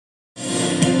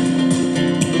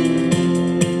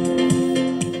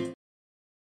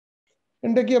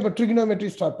இன்றைக்கு அப்போ ட்ரிகனோமெட்ரி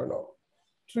ஸ்டார்ட் பண்ணுவோம்.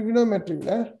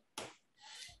 ட்ரிகனோமெட்ரியில்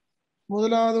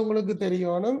முதலாவது உங்களுக்கு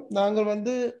தெரியணும், நாங்கள்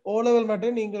வந்து ஓ லெவல்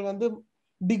மட்டும் நீங்கள் வந்து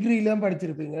டிகிரிலாம்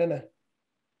படிச்சிருப்பீங்க என்ன?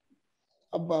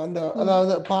 அப்போ அந்த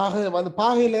அதாவது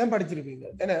பாகையில தான் படிச்சிருப்பீங்க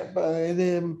என்ன? இது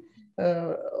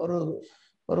ஒரு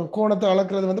ஒரு கோணத்தை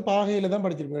அளக்குறது வந்து பாகையில தான்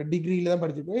படிச்சிருப்பீங்க, டிகிரியில தான்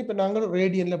படிச்சிருப்பீங்க. இப்போ நாங்கள்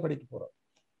ரேடியன்ல படிக்க போறோம்.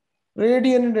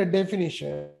 ரேடியன்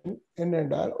டெஃபினிஷன்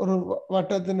என்னென்றால், ஒரு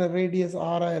வட்டத்தின் ரேடியஸ்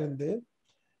 6 இருந்து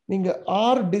நீங்க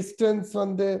ஆர் டிஸ்டன்ஸ்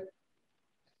வந்து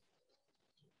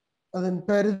அதன்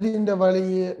பரிதியின்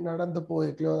வழியே நடந்து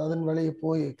போய்க்கலோ, அதன் வழியே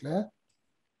போய்க்கல,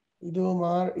 இதுவும்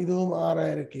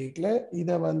 6 கேட்கல,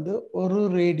 இதை வந்து ஒரு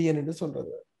ரேடியன் என்று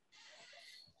சொல்றது.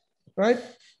 Right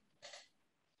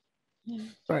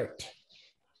right.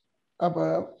 அப்ப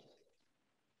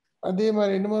அதே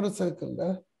மாதிரி இன்னொரு சர்க்கிள்ல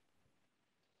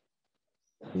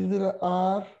இதுல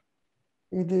ஆர்,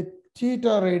 இது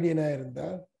தீட்டா ரேடியனா இருந்தா,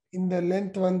 இந்த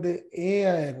லென்த் வந்து ஏ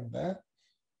இருந்தா,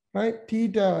 ரைட்,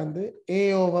 தீட்டா வந்து ஏ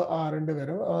ஓவர் ஆர்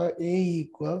வரும். ஏ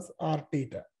ஈக்குவல்ஸ் ஆர்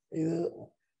தீட்டா. இது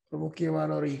ஒரு முக்கியமான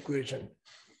ஒரு ஈக்குவேஷன்.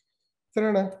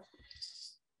 சரிண்ணா?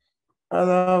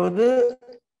 அதாவது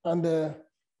அந்த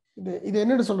இது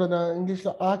என்னன்னு சொல்றது, நான்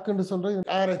இங்கிலீஷ்ல ஆக்குன்னு சொல்றது,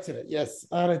 ஆரச்சிரை. எஸ்,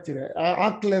 ஆரச்சிரை.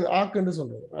 ஆக்குன்னு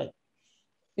சொல்றது. ரைட்,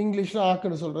 இங்கிலீஷ்ல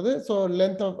ஆக்குன்னு சொல்றது. ஸோ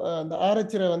லென்த் ஆஃப் அந்த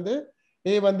ஆரச்சிரை வந்து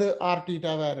ஏ வந்து ஆர்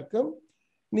தீட்டாவா இருக்கும்.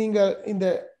 நீங்கள் இந்த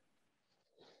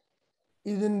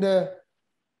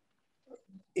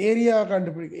ஏரியா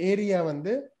கண்டுபிடிக்க, ஏரியா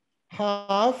வந்து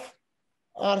ஹாஃப்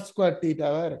ஆர் ஸ்கொயர்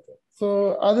தீட்டாவா இருக்கு. ஸோ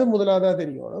அது முதலாவதா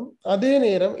தெரியணும். அதே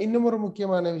நேரம் இன்னும் ஒரு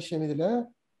முக்கியமான விஷயம், இதுல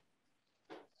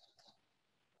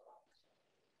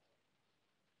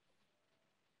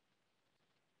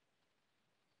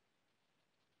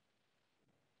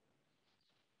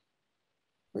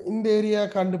இந்த ஏரியா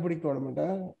கண்டுபிடிக்கணும்டா,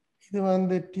 இது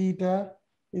வந்து தீட்டா,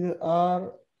 இது ஆர்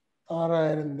ஆரா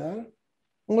இருந்தா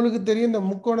உங்களுக்கு தெரியும் இந்த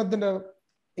முக்கோணத்தின்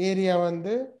ஏரியா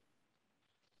வந்து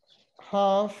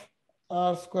half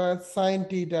r square sin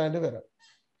theta வரும்.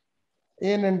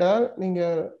 ஏனென்றால் நீங்க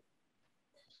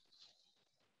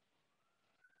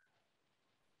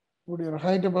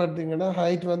ஹைட்டை பார்த்தீங்கன்னா,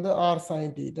 ஹைட் வந்து r sin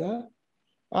theta,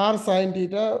 r sin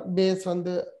theta base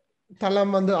வந்து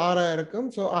தளம் வந்து 6 இருக்கும்.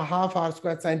 So half r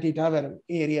square sin theta வரும்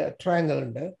ஏரியா, ட்ரையாங்கிள்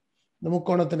இந்த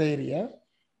முக்கோணத்தின் ஏரியா.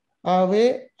 ஆகவே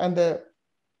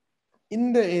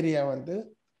இந்த ஏரியா வந்து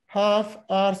half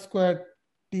r square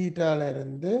theta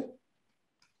இருந்து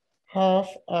half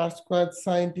r squared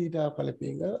sin theta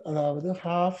கழிப்பீங்க. அதாவது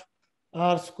half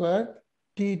r squared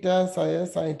theta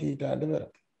sin theta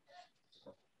வரும்.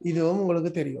 இதுவும்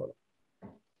உங்களுக்கு தெரியும்.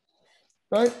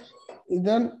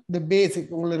 இதுதான் the basic.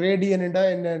 உங்களுக்கு ரேடியன்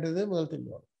என்னன்றது முதல்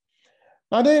தெரியும்.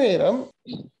 அதே நேரம்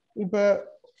இப்ப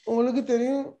உங்களுக்கு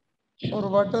தெரியும், ஒரு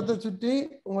வட்டத்தை சுற்றி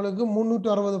உங்களுக்கு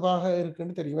 360 பாகை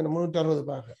இருக்குன்னு தெரியும். 360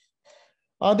 பாகை.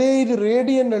 அதே இது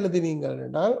ரேடியன் எழுதினீங்க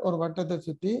என்றால், ஒரு வட்டத்தை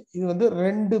சுற்றி இது வந்து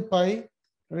 2 பை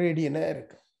ரேடியனா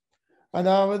இருக்கு.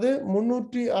 அதாவது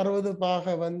 360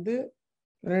 பாகை வந்து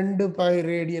 2 பை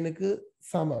ரேடியனுக்கு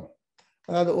சமம்.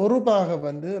 அதாவது ஒரு பாகை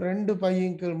வந்து 2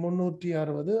 பையின்கீழ்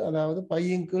 360, அதாவது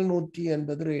பையின்கீழ்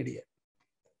 180 ரேடியன்.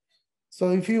 ஸோ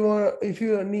இஃப் யூ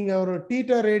நீங்க ஒரு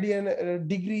தீட்டா ரேடியன்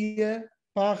டிகிரிய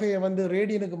பாகையை வந்து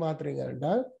ரேடியனுக்கு மாத்துறீங்க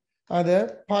என்றால் அதை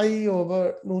பை ஓவர்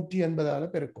 180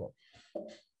 பெருக்கும்.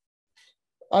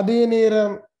 அதே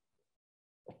நேரம்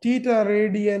தீட்டா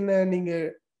ரேடியன் நீங்க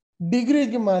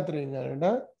டிகிரிக்கு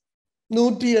மாத்துறீங்கன்னா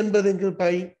 180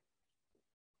 பை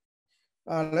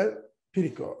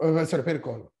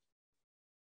பெருக்கணும்.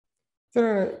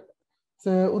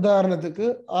 உதாரணத்துக்கு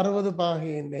 60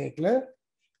 பாகை நேக்கில்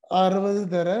 60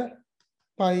 தர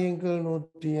பையன்கள்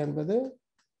 180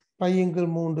 பையன்கள்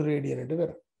 3 ரேடியன்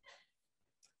வரும்.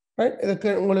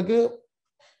 இதுக்கு உங்களுக்கு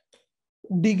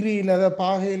டிகிரி இல்லாத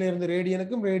பாகையில இருந்து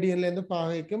ரேடியனுக்கும் ரேடியன்ல இருந்து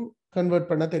பாகைக்கும் கன்வெர்ட்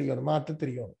பண்ண தெரியணும், மாற்ற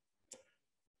தெரியணும்.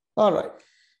 ஆல்ரைட்,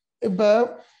 இப்ப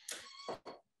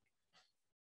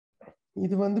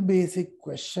இது வந்து பேசிக்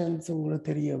क्वेश्चंस உங்களுக்கு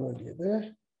தெரிய வேண்டியது.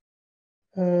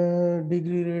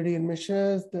 Degree radian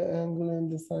measures the angle and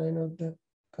the sign of the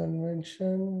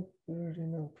convention.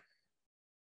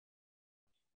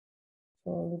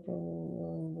 Solve the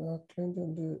problem the arc length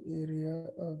and the area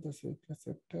of the circular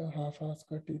sector, half r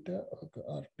square theta or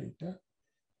theta.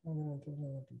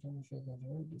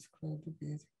 Describe the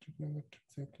basic trigonometric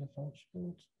circular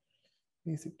functions.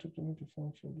 Basic trigonometric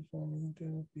function defining the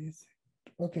basic.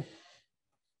 Okay.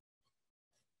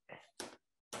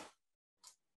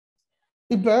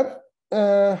 இப்ப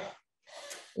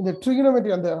இந்த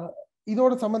ட்ரிகனோமெட்ரி அந்த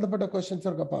இதோட சம்பந்தப்பட்ட questions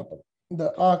இருக்க பார்ப்போம். இந்த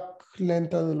arc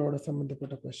length அதோட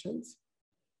சம்பந்தப்பட்ட क्वेश्चंस.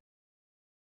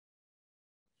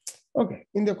 ஓகே,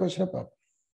 இந்த क्वेश्चन பார்ப்போம்.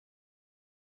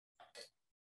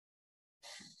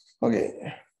 ஓகே,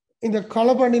 இந்த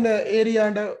களை பண்ணின ஏரியா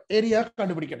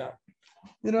கண்டுபிடிக்கலாம்.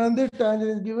 இதுல வந்து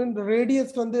டான்ஜென்ட் கிவன்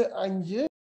ரேடியஸ் வந்து 5,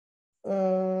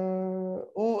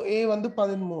 OA வந்து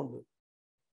 13.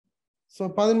 ஸோ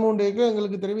 13க்கு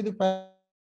எங்களுக்கு தெரியும், இது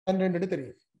 12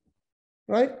 தெரியும்,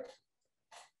 ரைட்?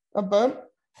 அப்ப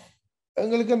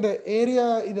எங்களுக்கு அந்த ஏரியா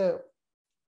இதை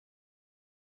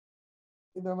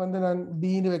வந்து நான்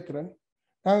பின்னு வைக்கிறேன்.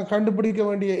 நாங்கள் கண்டுபிடிக்க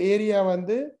வேண்டிய ஏரியா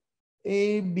வந்து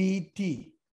ஏபிடி,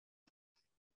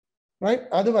 ரைட்?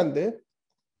 அது வந்து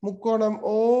முக்கோணம்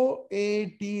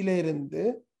OATல இருந்து,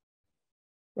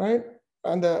 ரைட்,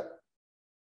 அந்த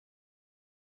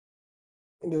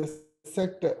இந்த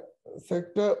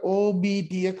செக்டர்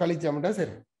OBT கழிச்சோம்னா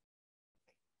சரி.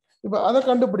 இப்ப அதை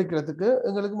கண்டுபிடிக்கிறதுக்கு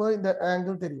எங்களுக்கு முதல்ல இந்த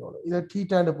ஆங்கிள் தெரியும். இதை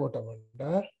தீட்டான்னு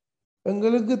போட்டோம்னா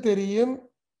எங்களுக்கு தெரியும்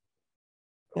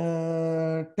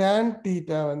tan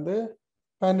தீட்டா வந்து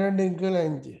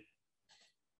 12/5,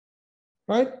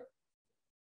 ரைட்?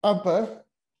 அப்ப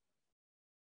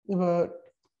இப்போ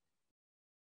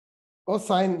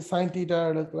சைன் தீட்டா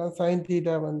எடுக்கலாம். சைன்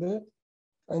தீட்டா வந்து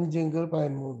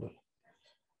 5/13.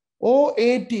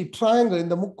 OAT ட்ரையாங்கிள்,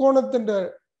 இந்த முக்கோணத்தின்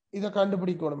இதை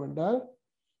கண்டுபிடிக்கணும் என்றால்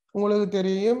உங்களுக்கு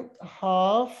தெரியும்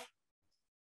 12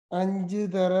 5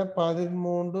 தர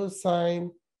 13 sin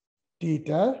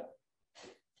theta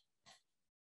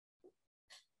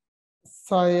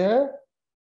சய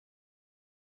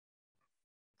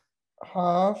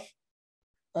 12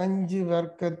 5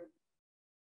 வர்க்க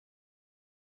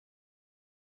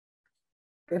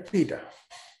theta.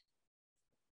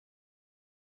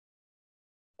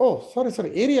 ஓ சாரி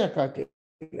ஏரியா காக்கு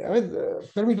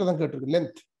பெர்மீட்டர் தான் கேட்டிருக்கு,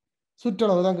 லென்த்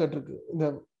சுற்றளவு தான் கேட்டிருக்கு. இந்த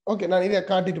ஓகே, நான் இதை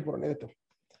காட்டிட்டு போறேன்.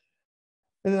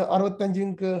 இது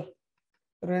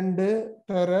 65/2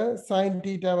 தர sin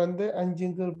theta வந்து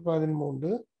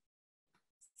 5/13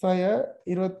 சய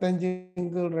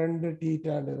 25/2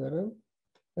 தீட்டாண்டு வரும்.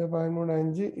 13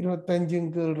 5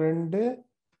 25/2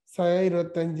 சய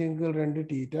 25/2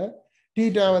 தீட்டா.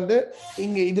 தீட்டா வந்து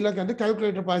இங்க இதுல வந்து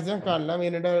கால்குலேட்டர் பாஸ் தான் காணலாம்.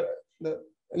 என்னடா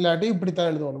இல்லாட்டி இப்படித்தான்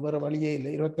எழுதுவோம், வேற வழியே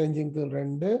இல்லை.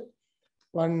 25/2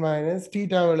 1 மைனஸ்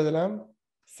தீட்டா எழுதலாம்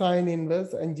சைன்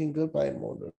இன்வர்ஸ்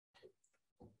 5/13.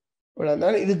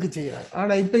 இதுக்கு செய்யலாம்.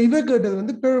 ஆனா இப்ப இவ கேட்டது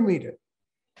வந்து பெருமீட்டர்.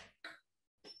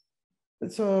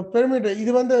 ஸோ பெருமீட்டர்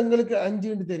இது வந்து எங்களுக்கு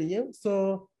 5 தெரியும். ஸோ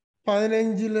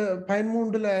 13ல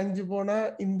 5 போனா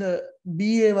இந்த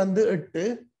BA வந்து 8.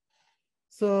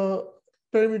 ஸோ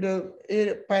பெருமீட்டர்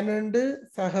 12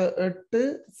 சக 8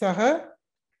 சக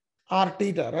ஆர்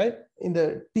தீட்டா, ரைட்? இந்த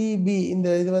TB இந்த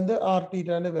இது வந்து ஆர்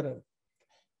தீட்டான்னு வரும்.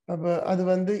 அப்ப அது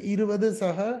வந்து 20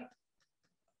 சக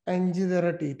 5 தர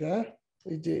தீட்டா,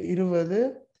 20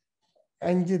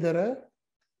 5 தர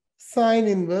சைன்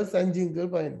இன்வர்ஸ்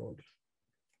 5/13.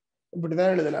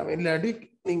 இப்படிதான் எழுதலாம். இல்லாட்டி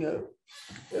நீங்க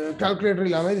கால்குலேட்டர்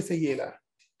இல்லாம இது செய்யலாம்.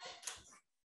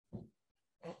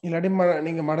 இல்லாட்டி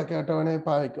நீங்க மடக்க அட்டவணை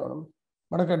பாவிக்கணும்.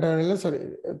 மடக்க அட்டவணையில சாரி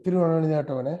திருவண்ணாமலை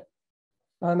அட்டவணை.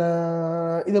 ஆனா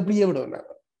இது அப்படியே விடுவோம்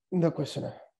இந்த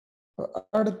கொஸ்டினை.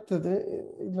 அடுத்தது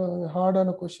இதுல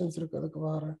ஹார்டான கொஸ்டின்ஸ் இருக்கு, அதுக்கு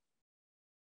வரேன்.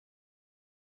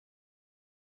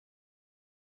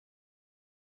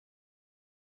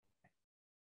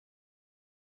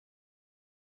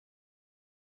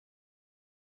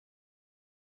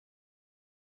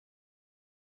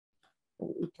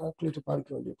 கால்குலேட்டர்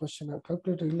பார்க்க வேண்டிய கொஸ்டின்,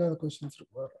 கால்குலேட்டர் இல்லாத கொஸ்டின்ஸ்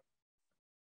இருக்கு, வரேன்.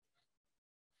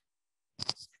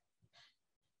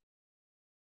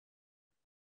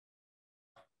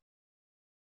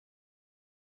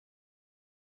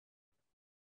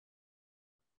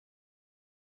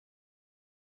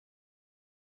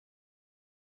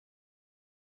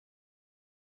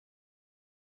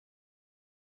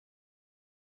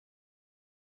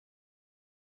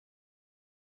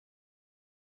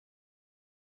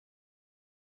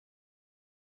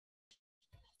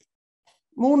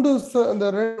 மூன்று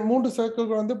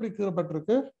சர்க்கிள்கள் வந்து இப்படி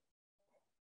கீறப்பட்டிருக்கு.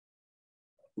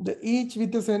 each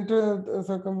with the center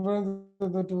circumference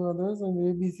of the two others, and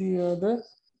ABC are the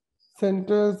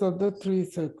centers of the three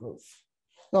circles.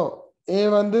 So A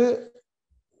வந்து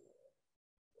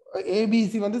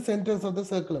ABC வந்து centers of the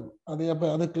circle. அது அப்ப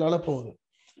அதுக்குள்ள போகுது.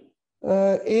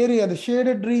 ஏரியா அந்த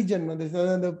ஷேடட் ரீஜன் வந்து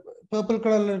அந்த பர்பிள்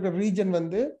கலர்ல இருக்கிற ரீஜன்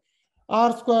வந்து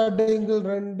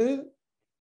r²2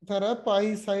 தர பை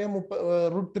சய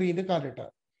 √3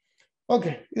 காட்டிட்டார்.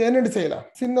 ஓகே, இது என்னென்னு செய்யலாம்?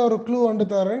 சின்ன ஒரு க்ளூ ஒன்று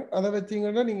தரேன், அதை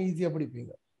வச்சிங்கன்னா நீங்க ஈஸியா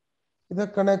பிடிப்பீங்க. இதை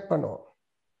கனெக்ட் பண்ணுவோம்.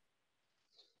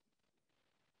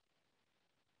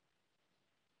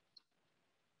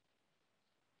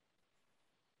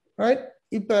 ரைட்?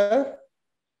 இப்ப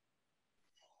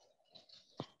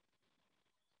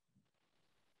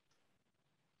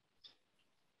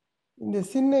இந்த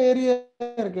சின்ன ஏரியா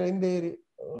இருக்கு, இந்த ஏரியா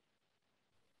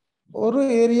ஒரு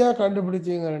ஏரியா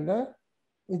கண்டுபிடிச்சீங்கன்னா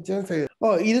நிச்சயம் செய்ய.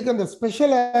 இதுக்கு அந்த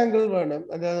ஸ்பெஷல் ஆங்கிள் வேணும்.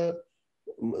 அதாவது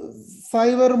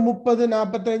 0 30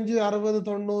 45 60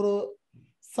 90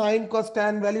 சைன் காஸ்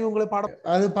டான் வேல்யூ உங்களை பாடம்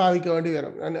அது பாவிக்க வேண்டி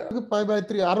வரும். அது பை பை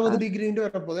 3 60 டிகிரின்னு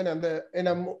வரப்போகுது. அந்த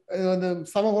இது வந்து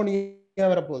சமகோணியா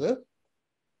வரப்போகுது,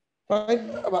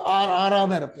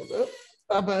 ஆறாவது வரப்போகுது.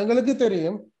 அப்ப எங்களுக்கு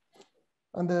தெரியும்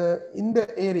அந்த இந்த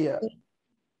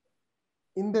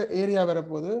ஏரியா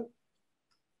வரப்போகுது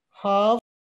half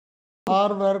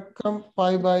r வர்க்கம்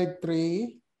பை பை 3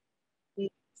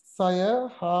 சய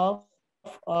half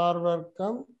r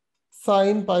வர்க்கம்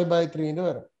sin pi by 3 ன்னு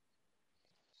வரும்.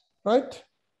 Right?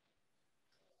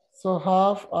 So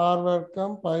half r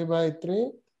வர்க்கம் pi by 3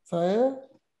 சய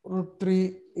 √3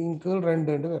 இன்கு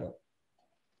 2 ன்னு வரும்.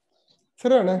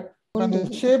 சரியானே? அந்த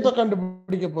ஷேப்பை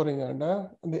கண்டுபிடிக்க போறீங்கடா.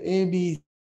 அந்த AB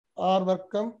r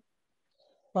வர்க்கம்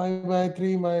pi by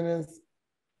 3 minus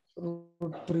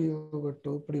 √3 over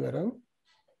 2 இப்படி வரும்.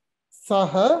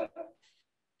 சக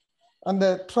அந்த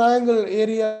ட்ரையாங்கிள்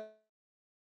ஏரியா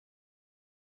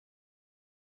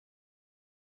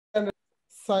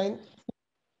sin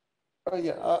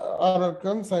r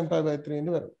வர்க்கம் sin pi by 3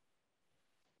 ன்னு வரும்.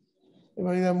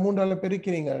 இப்போ இதை 3ஆல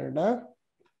பெருக்கிறீங்கடா.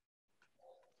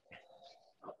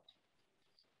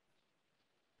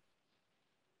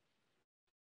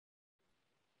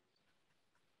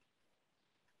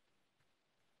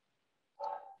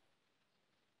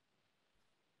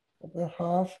 அப்போ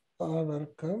half r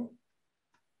வர்க்கம்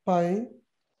pi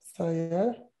சய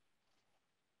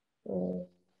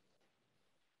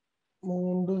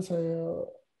 3 சய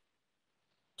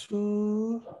 2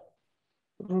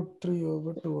 √3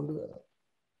 over 2 ன்னு வரும்.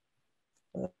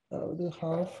 அதாவது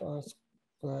half r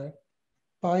square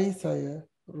pi சய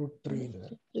 √3 ன்னு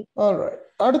வரும். Alright.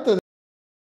 அடுத்தது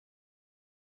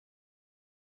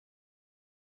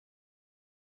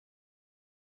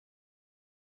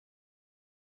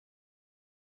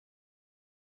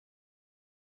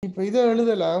இப்போ இதை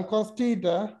எழுதலாம். cos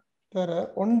theta தர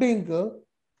 1 இன்கு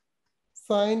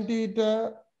sin theta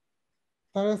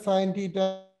தர sin theta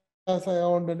sin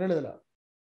ன்னு எழுதலாம்.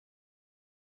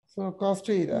 ஸோ cos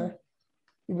theta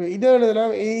இப்போ இதை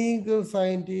எழுதலாம் a இன்கு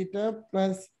sin theta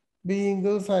plus b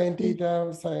இன்கு sin theta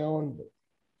sin.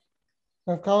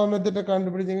 Cover மெத்தட்டை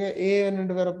கண்டுபிடிச்சிங்க. a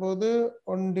என்று வரப்போது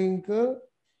 1 இன்கு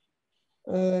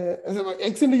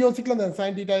எக்ஸ் என்று யோசிக்கலாம் தான்.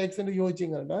 sin theta x என்று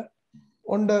யோசிச்சிங்கடா.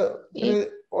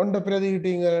 ஒன்றை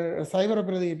பிரதிக்கிட்டீங்க, சைவரை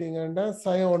பிரதிக்கிட்டீங்கன்னா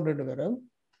சய 1 வரும்.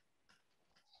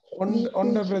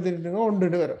 ஒன்றை பிரதிக்கிட்டீங்க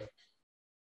 1 வரும்.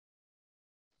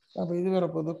 அப்ப இது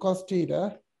வரப்போகுது cos theta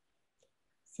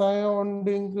சய 1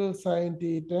 இன்கு sin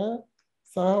theta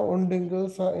சக 1 இன்கு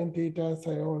sin theta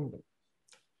சய 1.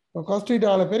 இப்போ cos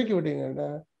theta பெருக்கி விட்டீங்கன்னா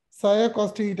சய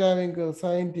cos theta இன்கு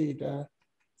sin theta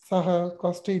சக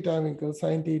cos theta இன்கு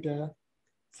sin theta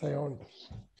சய 1.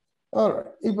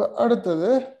 இப்போ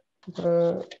அடுத்தது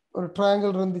ஒரு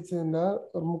ட்ரையாங்கிள் இருந்துச்சுன்னா,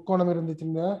 ஒரு முக்கோணம்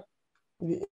இருந்துச்சுன்னா,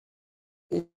 இது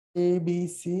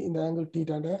ஏபிசி இந்த ஆங்கிள்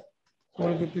தீட்டாண்ட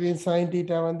உங்களுக்கு தெரியும். sin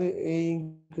theta வந்து a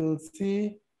இன்கு c,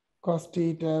 cos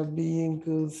theta b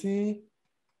இன்கு c,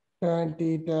 tan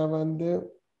theta வந்து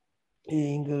a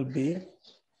இன்கு b.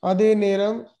 அதே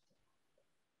நேரம்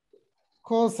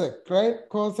cosec, right?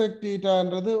 cosec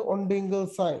thetaன்றது 1 இன்கு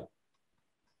sin,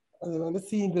 அது வந்து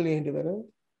c இன்கு a என்று வரும்.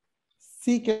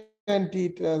 secant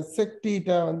theta sec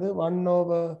theta வந்து 1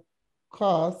 over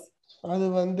cos, அது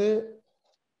வந்து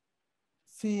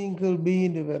c இன்கு b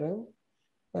என்று வரும்.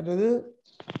 அடுத்தது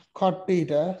cot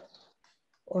theta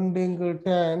 1 இன்கு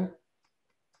tan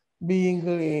b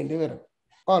இன்கு a என்று வரும்.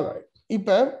 ஆல்ரைட்.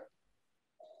 இப்போ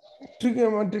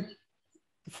ட்ரிகோனோமெட்ரிக்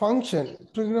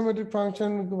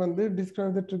ஃபங்க்ஷனுக்கு வந்து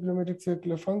describe the ட்ரிகோனோமெட்ரிக்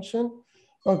circular function.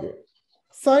 Okay,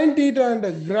 sin theta and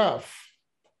graph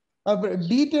அப்புறம்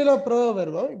டீட்டெயிலா ப்ரோ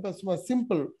வருவோம். இப்போ சும்மா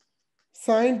சிம்பிள்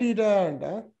sin theta அண்ட்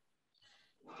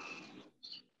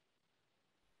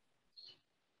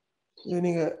இது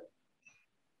நீங்க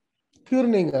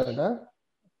கீர்னிங்கடா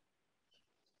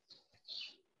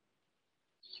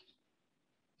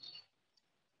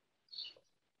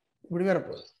இப்படி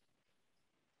வரப்போகுது.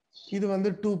 இது வந்து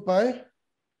 2π,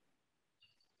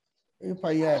 இது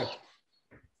பையா இருக்கு,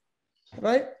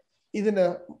 ரைட்? இதுல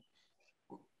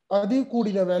அதி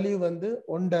கூடின வேல்யூ வந்து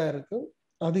 1 இருக்கு,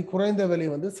 அதி குறைந்த வேல்யூ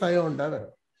வந்து sin 1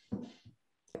 வரும்.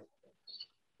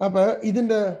 அப்ப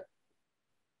இதுல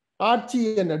ஆட்சி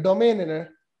என்ன, டொமைன் என்ன?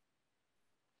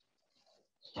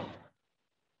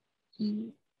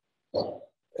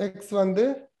 எக்ஸ் வந்து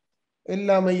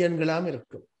எல்லா மையன்களாம்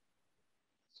இருக்கும்.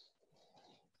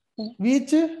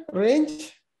 வீச்சு ரேஞ்ச்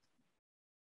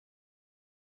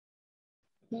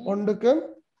 1க்கும்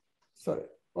sin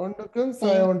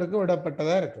 1க்கும்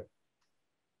விடப்பட்டதா இருக்கு.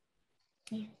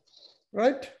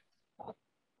 ரைட்?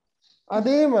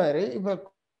 அதே மாதிரி இப்ப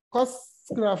cos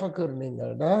கிராஃப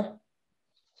கீறினீங்கன்னா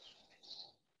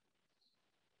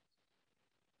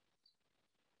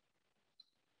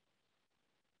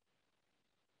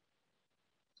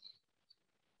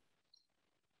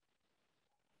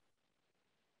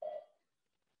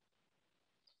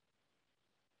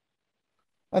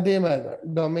அதே மாதிரி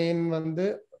டொமைன் வந்து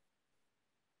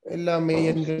எல்லா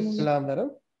மெய்யெண்கள் எல்லாம்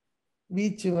வரும்.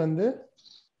 வீச்சு வந்து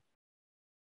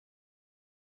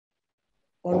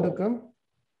 1க்கும்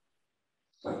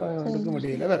 1க்கும்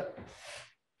இடையில வரும்.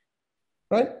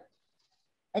 ரைட்?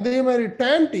 அதே மாதிரி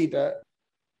tan தீட்டா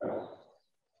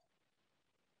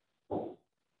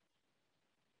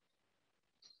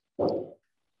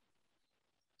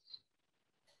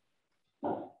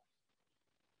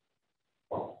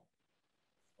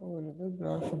உங்களுக்கு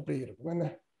கிராஃப் இப்படி இருக்கும் என்ன?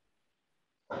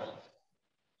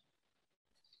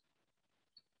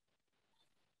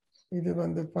 இது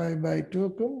வந்து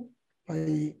π/2க்கும்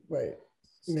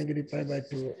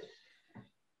 -π/2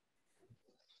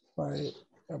 π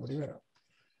அப்படி வரும்.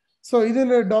 சோ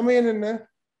இதுல டொமைன் என்ன?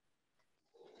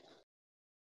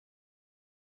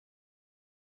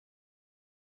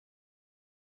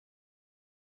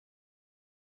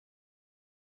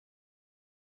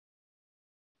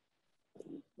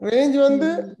 ரேஞ்ச் வந்து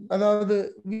அதாவது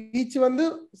வீச்சு வந்து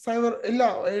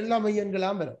எல்லா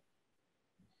மையங்களாம் வரும்.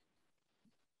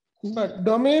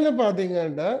 டொமைன்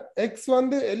பாத்தீங்கன்னா எக்ஸ்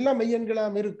வந்து எல்லா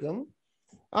மையங்களாம் இருக்கும்.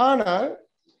 ஆனால்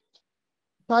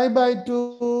π/2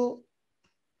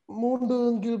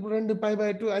 3/2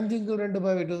 π/2 5/2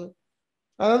 π/2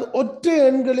 அதாவது ஒற்றை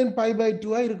எண்களின்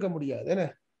π/2 இருக்க முடியாது. என்ன?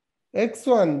 எக்ஸ்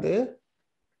வந்து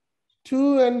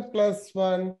 2n +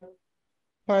 1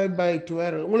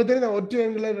 π/2 உங்களுக்கு தெரியும். ஒற்றை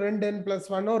எண்களை 2n +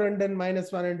 1 2n -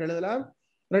 1 என்று எழுதலாம்.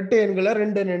 இரட்டை எண்களை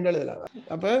 2n என்று எழுதலாம்.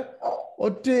 அப்ப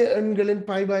ஒற்றை எண்களின்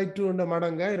π/2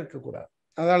 மடங்கா இருக்கக்கூடாது.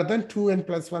 அதனால தான் 2n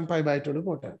 + 1 π/2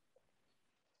 போட்டேன்.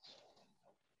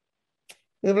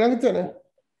 இது விளங்குச்சானே?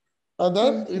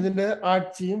 அதான் ഇതിന്റെ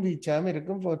ஆட்சியும் வீச்சாம்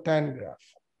இருக்கும் for tan graph.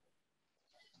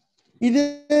 இதே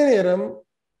நேரம்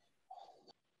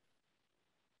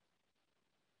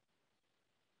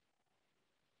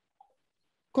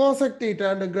cosec theta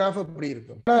அந்த கிராஃப் அப்படி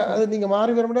இருக்கும். அது நீங்க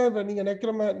மாறி வரும்னா இப்ப நீங்க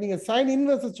நீங்க sin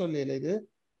inverse சொல்லல.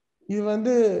 இது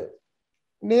வந்து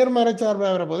நேர்மறை சார்பா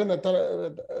வர போது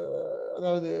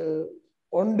அதாவது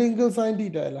 1 sin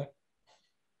theta இல்ல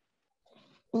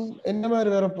என்ன மாதிரி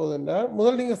வரப்போகுதுன்னா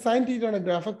முதல்ல நீங்க sin theta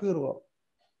கிராஃபை கீறுவோம்.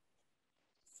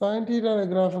 sin theta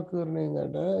கிராஃபை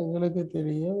கீறினீங்கன்னா எங்களுக்கு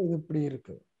தெரியும் இது இப்படி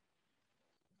இருக்கு.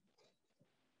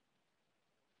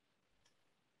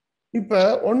 இப்ப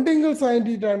 1 sin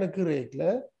theta கீறேக்கல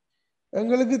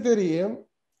எங்களுக்கு தெரியும்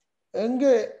எங்க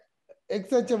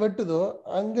எக்ஸ் அச்சை வெட்டுதோ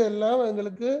அங்க எல்லாம்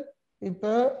எங்களுக்கு இப்ப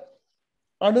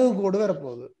அணுகோடு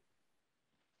வரப்போகுது.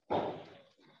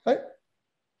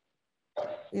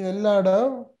 இது எல்லா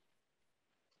இடம்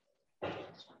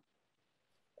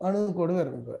அணுகோடு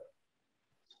வரும். இப்ப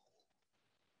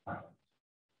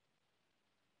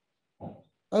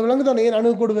அது விளங்குதானே ஏன்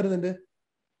அணுகோடு வருதுண்டு?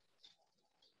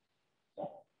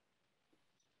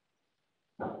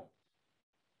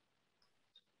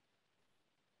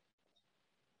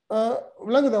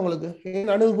 விளங்குதா உங்களுக்கு ஏன்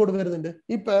அணுகோடு வருதுண்டு?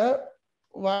 இப்ப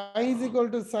y =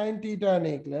 sin theta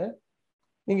நேக்கல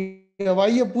நீங்க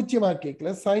y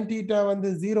பூஜ்ஜியமாக்கிக்கல sin theta வந்து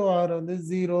 0 ஆர் வந்து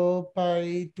 0 π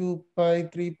 2 π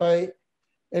 3 π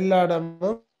எல்லா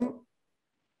இடமும்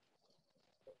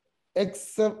x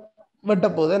வெட்ட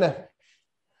போகுது. என்ன?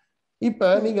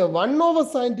 இப்ப நீங்க 1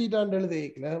 sin theta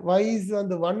எழுதிக்கல y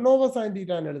வந்து 1 sin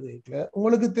theta எழுதிக்கல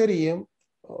உங்களுக்கு தெரியும்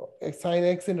sin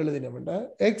x எழுதினோம்னா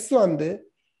x வந்து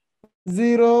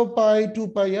 0 π 2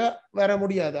 π வர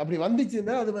முடியாது. அப்படி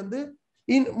வந்துச்சுன்னா அது வந்து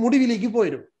முடிவிலிக்கு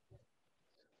போயிடும்.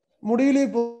 முடிவிலி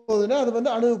போகுதுன்னா அது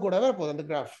வந்து அணுகு கூட வர போகுது அந்த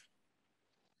கிராஃப்.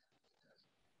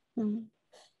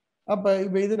 அப்ப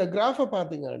இப்ப இதுல கிராஃப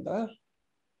பாத்தீங்கன்னா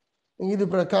இது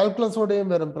இப்ப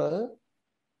கால்குலஸோடையும் வரும்.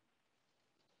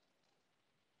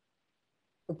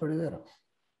 இப்படி வரும்.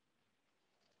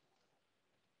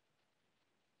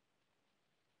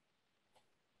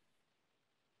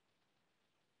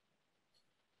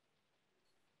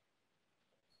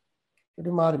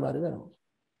 இப்படி மாறி மாறி வரும்.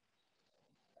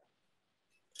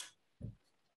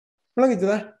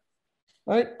 விளங்குச்சுதா?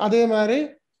 அதே மாதிரி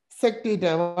sec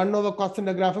theta 1 cos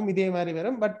கிராஃபும் இதே மாதிரி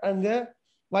வரும். பட் அங்க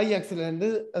y ஆக்சிஸ்ல இருந்து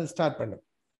அது ஸ்டார்ட் பண்ணும்.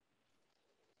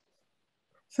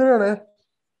 சரியான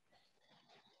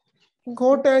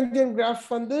கோடான்ஜென்ட் கிராஃப்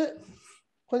வந்து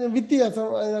கொஞ்சம்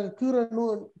வித்தியாசம்.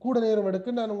 கூட நேரம்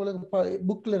எடுக்கு. நான் உங்களுக்கு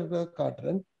புக்ல இருக்கிறத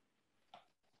காட்டுறேன்.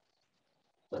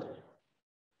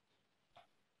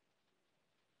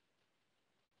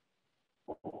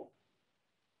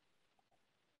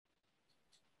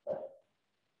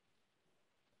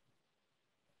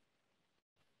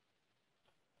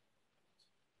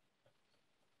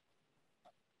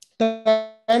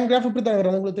 tan graph இப்படி தான்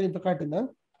வரும் உங்களுக்கு தெரியும் இப்ப காட்டுங்க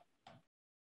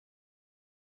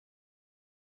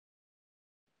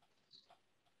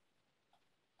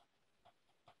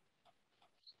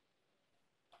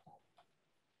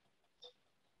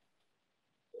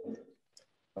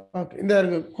ஓகே இந்த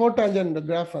கோட்டாஞ்சன்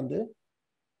கிராஃப் வந்து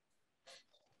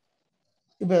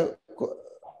இப்ப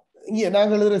இங்க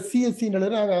நாங்க எழுதுற சிஎஸ்சி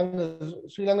எழுதுற அங்க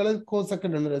ஸ்ரீலங்கால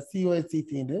கோசெகண்ட் எழுதுற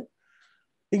சிஓஎஸ்சிசி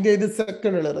இங்க இது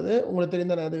செகண்ட் எழுதுறது உங்களுக்கு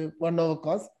தெரியும் தானே அது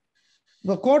 1/cos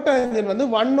இப்ப கோட்டாஞ்சன் வந்து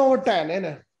 1/tan என்ன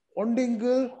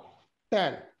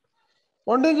 1/tan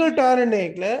 1/tan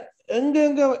நேக்ல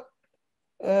எங்க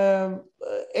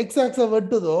எக்ஸ் ஆக்ஸை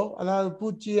வெட்டுதோ அதாவது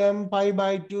 0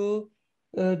 π/2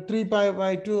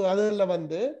 3π/2 அதுல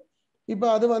வந்து இப்ப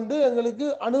அது வந்து எங்களுக்கு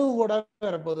அணுகோடா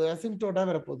வரப்போகுது அசிம்டோட்டா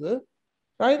வரப்போகுது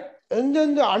ரைட்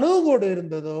எங்கெங்க அணுகோடு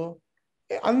இருந்ததோ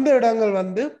அந்த இடங்கள்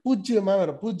வந்து 0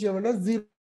 வரும் 0 0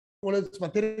 உங்களுக்கு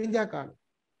தெரிஞ்சா காணும்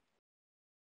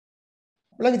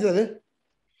விளங்குச்சு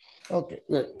ஓகே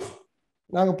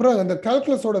நாங்க அப்புறம் அந்த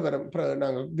கால்குலஸோட வரோம்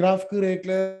நாங்க கிராஃப்க்கு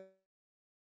ரேட்ல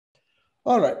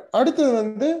ஆல்ரைட் அடுத்தது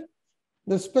வந்து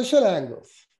இந்த ஸ்பெஷல்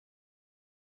ஆங்கிள்ஸ்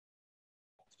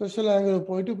ஸ்பெஷல் ஆங்கிள்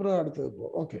போயிட்டு அப்புறம் அடுத்தது போ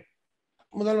ஓகே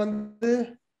முதல் வந்து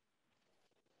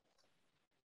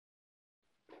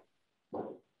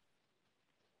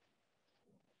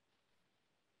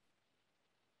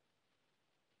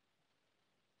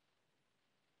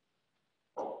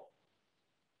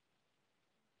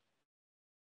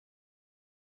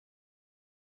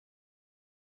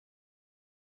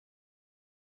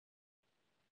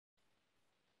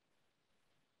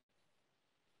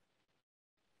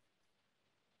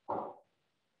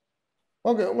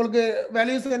ஓகே உங்களுக்கு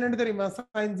வேல்யூஸ் என்னன்னு தெரியுமா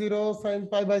sin 0 sin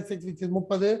π/6 which is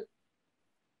 30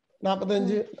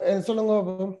 45 சொல்லுங்க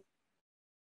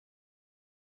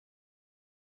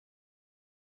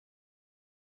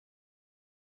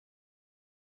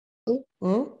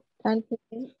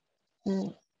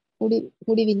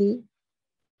முடிவிலி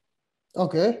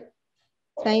ஓகே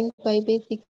sin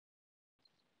π/6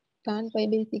 tan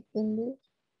π/6 வந்து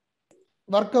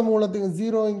வர்க்க மூலத்துக்கு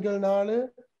 0 இன்கள் 4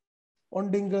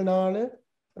 1 இன்கள் 4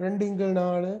 2 இன்கள்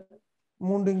 4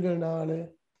 3 இன்கள் 4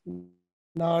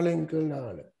 4 இன்கள்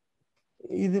 4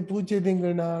 இது 0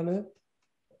 இன்கள் 4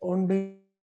 1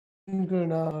 இன்கள்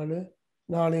 4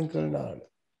 4 இன்கள் 4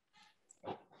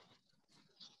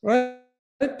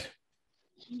 ரைட்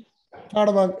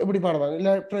பாடவாங்க எப்படி பாடவாங்க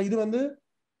இல்ல இது வந்து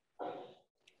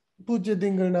 0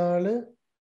 இன்கள் 4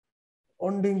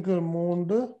 1 இன்கள்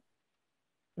 3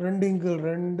 2 இன்கள்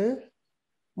 2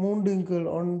 3 இன்கள்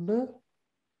 1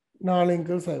 4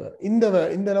 இன்கள் 0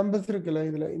 இந்த நம்பர்ஸ் இருக்குல்ல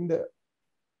இதுல இந்த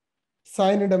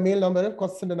சைனோட மேல் நம்பரை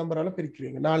கொஸ்டின் நம்பரால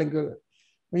பிரிக்கிறீங்க 4 இன்கள்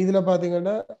இதுல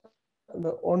பாத்தீங்கன்னா இந்த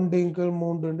 1 இன்கள்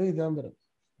 3 இதான் வரும்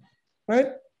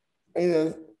ரைட் இது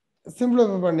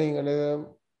சிம்பிளிஃபை பண்ணீங்க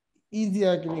ஈஸி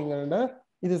ஆக்கினீங்கன்னா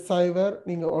இது 0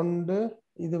 நீங்க 1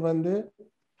 இது வந்து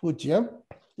 0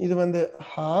 இது வந்து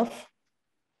half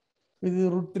இது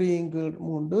 √3 இன்கள்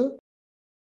 3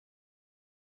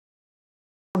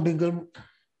 இன்கள்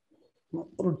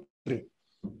 √3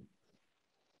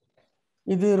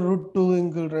 இது √2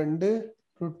 இன்கள் 2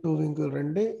 √2 இன்கள்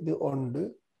 2 இது 1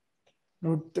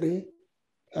 √3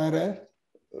 அரை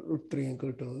 √3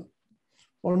 இன்கள் 2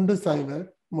 1 0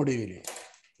 முடிவிலி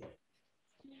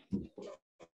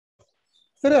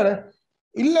சரியா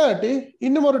இல்லாட்டி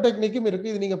இன்னும் ஒரு டெக்னிக்கும்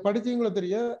இருக்கு இது நீங்க படிச்சீங்களோ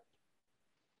தெரிய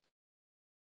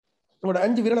உங்களோட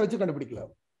 5 விரலை வச்சு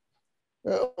கண்டுபிடிக்கலாம்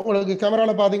உங்களுக்கு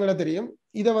கேமரால பாத்தீங்கன்னா தெரியும்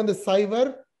இதை வந்து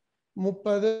 0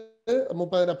 30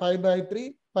 30 π/3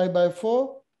 π/4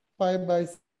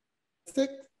 π/6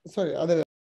 சாரி அது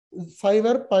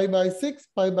 0 π/6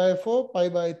 π/4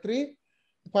 π/3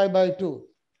 π/2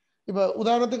 இப்ப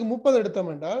உதாரணத்துக்கு 30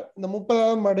 எடுத்தோம்னா இந்த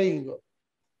 30 மடையுங்க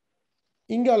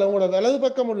இங்கால உங்களோட வலது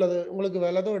பக்கம் உள்ளது உங்களுக்கு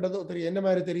வலதோ இடதோ தெரியும் என்ன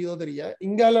மாதிரி தெரியுதோ தெரிய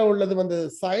இங்கால உள்ளது வந்து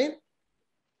சைன்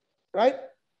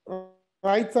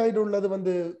ரைட் சைடு உள்ளது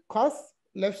வந்து காஸ்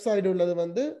லெஃப்ட் சைடு உள்ளது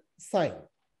வந்து சைன்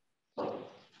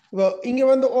இங்க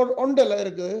வந்து ஒன்றல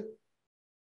இருக்கு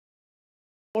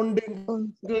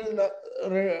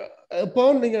இப்போ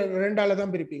நீங்க 2ஆல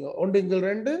தான் பிரிப்பீங்க 1 இன்கள்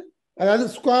 2 அதாவது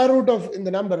ஸ்கொயர் ரூட் ஆஃப் இந்த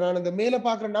நம்பர் நான் இந்த மேல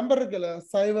பாக்குற நம்பர் இருக்குல்ல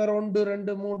 0 1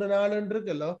 2 3 4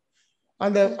 இருக்குல்ல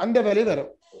அந்த வேல்யூ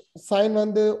வரும் சைன்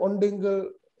வந்து 1 இன்கள்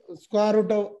ஸ்கொயர்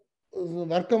ரூட் ஆஃப்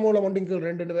வர்க்கமூலம் 1 இன்கள்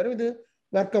 2 வரும் இது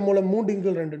வர்க்கமூலம் 3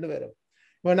 இன்கள் 2 வரும்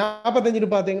இப்போ 45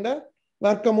 பாத்தீங்கன்னா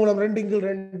வர்க்கமூலம் 2 இன்கள்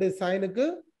 2 சைனுக்கு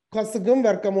கொசுக்கும்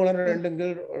வர்க்கமூலம் 2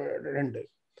 இன்கள் 2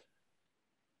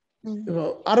 இப்போ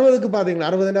 60க்கு பாத்தீங்கன்னா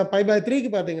 60 π/3க்கு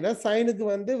பாத்தீங்கன்னா சைனுக்கு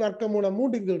வந்து வர்க்கமூலம்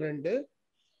 3 இன்கள் 2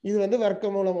 இது வந்து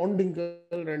வர்க்கமூலம் 1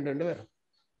 இன்கள் 2 வரும்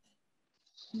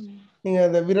நீங்க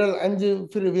அந்த விரல் 5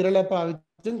 விரலை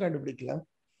பாவிச்சும் கண்டுபிடிக்கலாம்.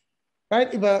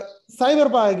 ரைட். இப்ப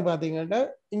சைபர் பாவைக்கு பாத்தீங்கன்னா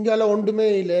இங்கால ஒன்றுமே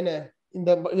இல்லைன்னு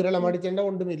இந்த விரலை மடிச்சேன்னா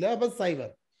ஒன்றுமே இல்லை. அப்ப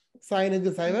சைபர்,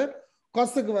 சைனுக்கு சைபர்,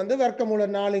 கொசுக்கு வந்து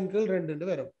வர்க்கமூலம் 4/2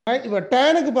 வரும். ரைட். இப்ப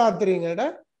டேனுக்கு பாத்துறீங்கன்னா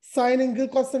சைனிங்கு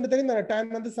கொஸ் தெரியும்.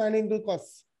 டேன் வந்து சைனிங்கு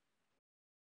கொஸ்.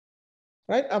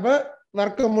 ரைட். அப்ப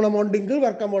வர்க்கமூலம் 1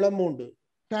 வர்க்கமூலம் 3.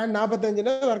 டேன்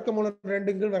 45 வர்க்கமூலம்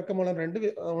 2 வர்க்கமூலம் 2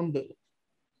 உண்டு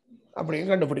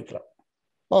அப்படின்னு கண்டுபிடிக்கலாம்.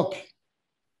 ஓகே.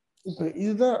 இப்ப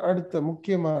இதுதான் அடுத்த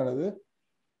முக்கியமானது.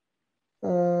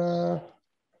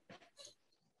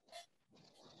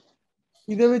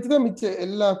 இதை வச்சுதான் மிச்ச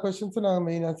எல்லா கொஸ்டின்ஸும் நாங்க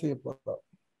மெயினா செய்ய போறோம்.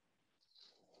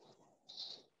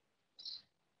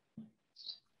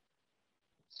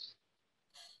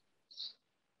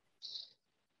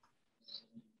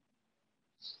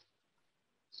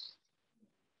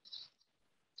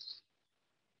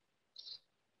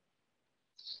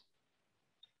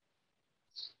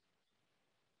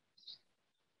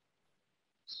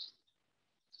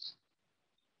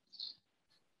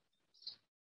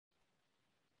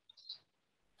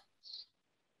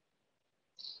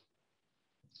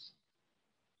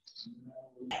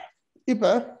 இப்ப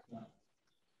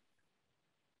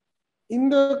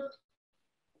இந்த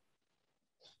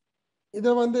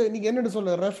இத வந்து நீங்க என்னன்னு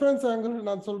சொல்ல ரெஃபரன்ஸ் ஆங்கிள்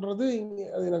நான் சொல்றது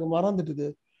அது எனக்கு மறந்துட்டுது.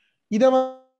 இத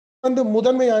வந்து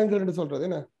முதன்மை ஆங்கிள் சொல்றது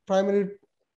என்ன? பிரைமரி.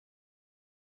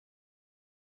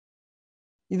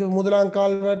 இது முதலாம்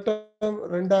கால்வட்டம்,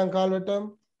 2ஆம் கால்வட்டம்,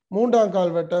 3ஆம்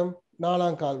கால்வட்டம்,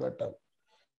 4ஆம் கால்வட்டம்.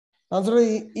 நான்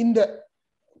சொல்றேன் இந்த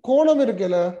கோணம்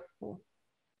இருக்குல்ல,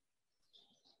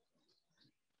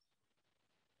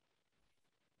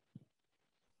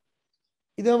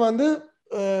 இத வந்து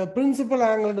பிரின்சிபல்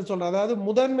ஆங்கிள் சொல்றது. அதாவது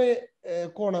முதன்மை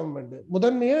கோணம்.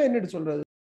 முதன்மையா என்னட்டு சொல்றது?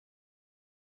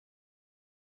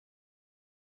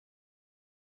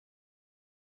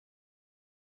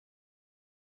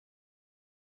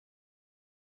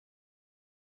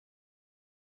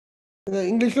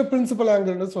 இங்கிலீஷ்ல பிரின்சிபல்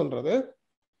ஆங்கிள் சொல்றது.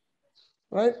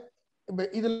 ரைட். இப்ப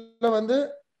இதுல வந்து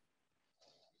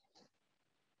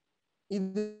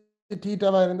இது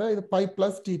தீட்டாவா இருந்தா இது பை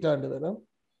பிளஸ் தீட்டாண்டு வரும்.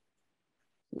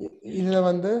 இதுல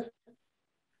வந்து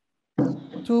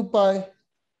 2 பை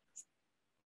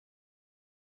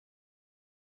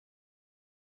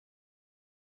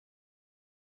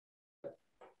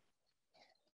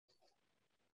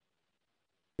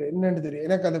என்னன்னு தெரியும்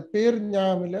எனக்கு அந்த பேர்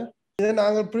ஞாபகம் இல்ல. இதை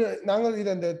நாங்கள் இது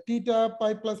அந்த theta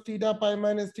by plus theta by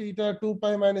minus theta 2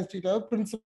 by minus theta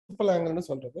principal ஆங்கிள்னு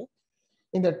சொல்றது.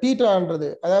 இந்த தீட்டான்றது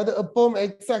அதாவது எப்பவும்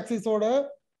எக்ஸ் ஆக்சிஸோட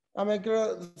அமைக்கிற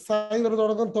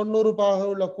சைவரத்தோடக்கும் 90 பாக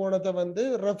உள்ள கோணத்தை வந்து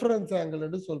ரெஃபரன்ஸ்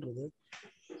ஆங்கிள்னு சொல்றது.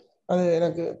 அது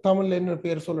எனக்கு தமிழ்ல என்ன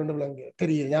பேர் சொல்லணும் விளங்கு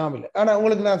தெரியும் ஞாபகம் இல்லை. ஆனா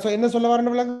உங்களுக்கு நான் என்ன சொல்ல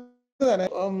வரணும் விளங்கு தானே.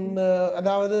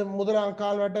 அதாவது முதலாம்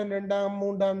கால்வட்டம், 2ஆம்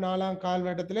 3ஆம் 4ஆம்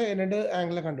கால்வட்டத்துல என்னென்று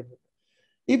ஆங்கிள் கண்டுபிடிக்கும்.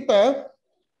 இப்ப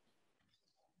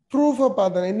ப்ரூஃபை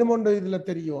பார்த்தேன். இன்னும் ஒன்று இதுல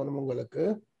தெரியும் உங்களுக்கு.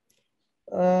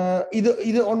 இது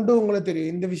இது ஒன்று உங்களுக்கு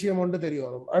தெரியும். இந்த விஷயம் ஒன்று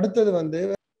தெரியும். அடுத்தது வந்து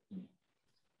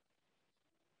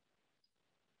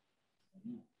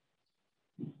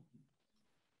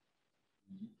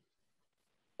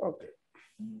ஓகே,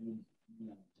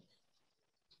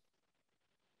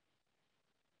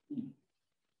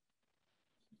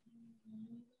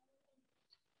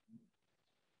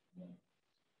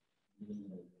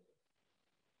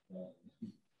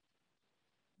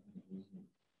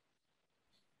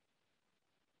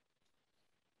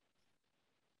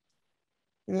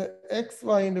 இது எக்ஸ்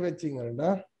வாயின்னு வச்சிங்கன்னா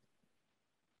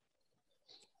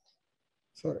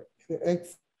சாரி, இது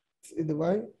எக்ஸ், இது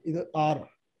y, இது r.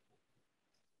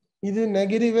 இது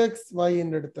நெகட்டிவ் எக்ஸ் y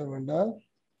என்று எடுத்த வேண்டாம்.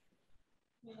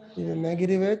 இது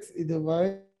நெகட்டிவ் எக்ஸ், இது y,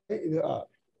 இது r.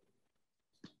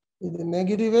 இது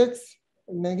நெகட்டிவ் எக்ஸ்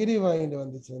நெகட்டிவ் y என்று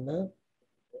வந்துச்சுன்னா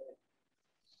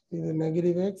இது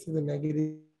நெகட்டிவ் எக்ஸ், இது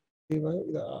நெகட்டிவ் y,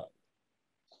 இது r.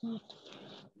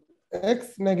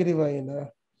 எக்ஸ் நெகட்டிவ் y என்ன?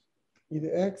 இது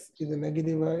எக்ஸ், இது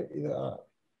நெகட்டிவ் y, இது r.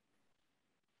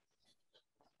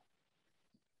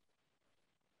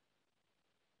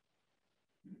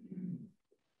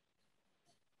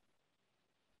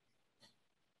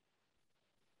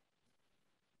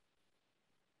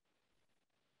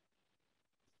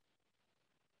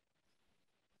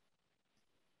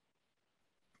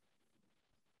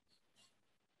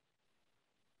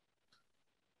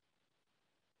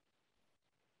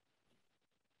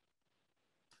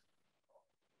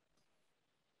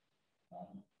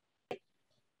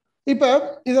 இப்ப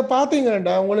இத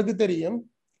பாத்தீங்கன்னா உங்களுக்கு தெரியும்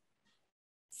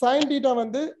sin θ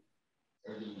வந்து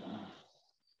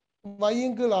y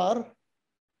 × r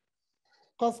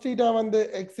cos theta வந்து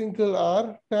x equal r,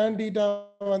 tan theta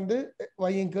வந்து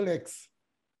y equal x.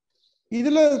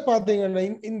 இதுல பாத்தீங்கன்னா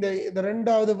இந்த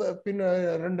ரெண்டாவது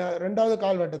ரெண்டாவது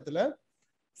கால்வட்டத்துல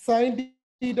sin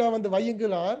theta வந்து y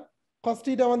equal r, cos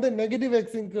theta வந்து negative x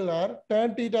equal r, tan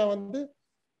theta வந்து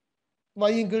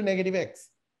y equal negative x.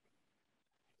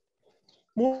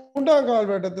 மூன்றாம்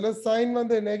கால்வட்டத்துல sin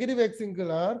வந்து negative x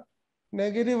equal r,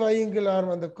 negative y equal r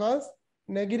வந்து cos,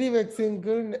 negative x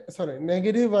equal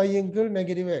negative y equal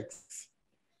negative x.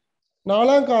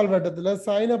 நாலாம் கால்வட்டத்துல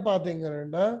sin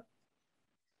பாத்தீங்கன்னா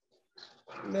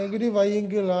negative y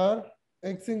equal r,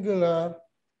 x equal r,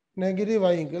 negative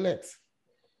y equal x.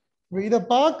 இத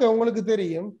பார்க்க உங்களுக்கு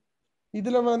தெரியும்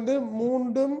இதுல வந்து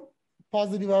மூன்றும்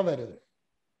பாசிட்டிவா வருது.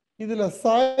 இதுல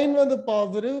sin வந்து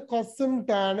பாசிட்டிவ், cosம்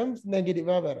tanம்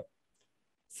நெகட்டிவா வரும்.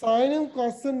 சைனும்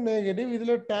cosம் நெகட்டிவ்,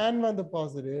 இதுல tan வந்து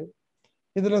பாசிட்டிவ்.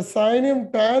 இதுல சைனும்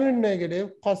tanம் நெகட்டிவ்,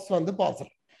 cos வந்து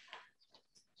பாசிட்டிவ்.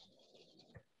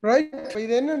 ரைட்?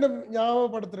 இது என்ன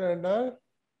ஞாபகப்படுத்துறேன்னா,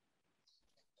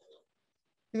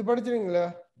 இது படிச்சிருக்கீங்களா?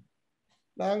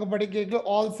 நாங்க படிக்க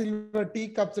ஆல் சில்வர் டீ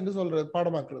கப்ஸ் என்று சொல்றது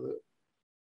பாடமாக்குறது.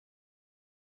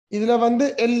 இதுல வந்து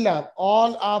எல்லாம்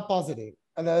ஆல் ஆர் பாசிட்டிவ்,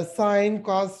 அதாவது சைன்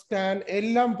காஸ் tan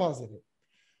எல்லாம் பாசிட்டிவ்.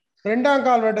 ரெண்டாம்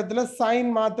கால்வட்டத்துல சைன்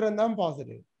மாத்திரம் தான்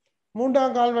பாசிட்டிவ்.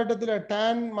 மூன்றாம் கால்வட்டத்துல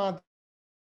tan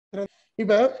மாத்திரம்.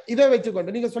 இப்ப இதை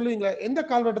வச்சுக்கொண்டு நீங்க சொல்லுவீங்களா எந்த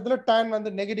கால்வட்டத்துல tan வந்து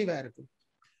நெகட்டிவா இருக்கு?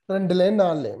 2லயும்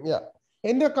 4லயும்.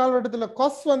 எந்த கால்வட்டத்துல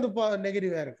cos வந்து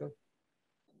நெகட்டிவா இருக்கு?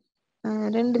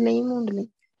 2லயும்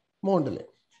 3லயும்.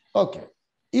 3லயும். ஓகே.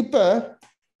 இப்ப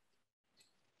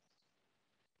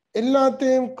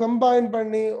எல்லாத்தையும் கம்பைன்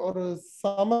பண்ணி ஒரு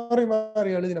சமரி மாதிரி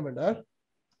எழுதினோம் என்றால்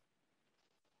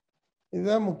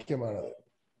இதுதான் முக்கியமானது.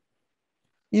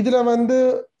 இதுல வந்து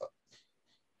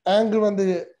ஆங்கிள் வந்து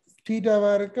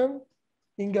தீட்டாவா இருக்கும்,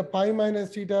 இங்க பை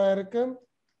மைனஸ் தீட்டாவா இருக்கும்,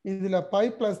 இதுல பை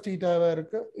பிளஸ் தீட்டாவா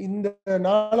இருக்கும். இந்த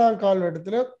நாலாம்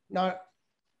கால்வட்டத்துல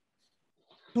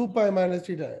 2π மைனஸ்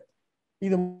தீட்டா.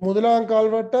 இது முதலாம்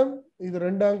கால்வட்டம், இது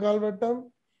ரெண்டாம் கால்வட்டம்,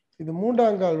 இது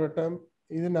மூன்றாம் கால்வட்டம்,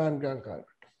 இது நான்காம் கால்வட்டம்.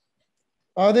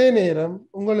 அதே நேரம்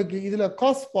உங்களுக்கு இதுல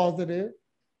காஸ் பாசிட்டிவ்,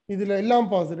 இதுல எல்லாம்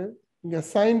பாசிட்டிவ், இங்க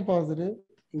சைன் பாசிட்டிவ்,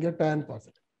 இங்க tan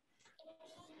பாசிட்டிவ்.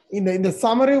 இந்த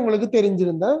சமரி உங்களுக்கு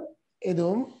தெரிஞ்சிருந்தா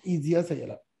எதுவும் ஈஸியா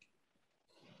செய்யலாம்.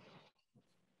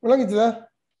 விளங்குச்சுதா?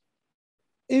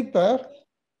 இப்ப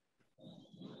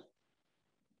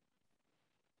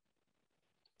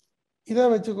இதை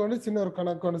வச்சுக்கொண்டு சின்ன ஒரு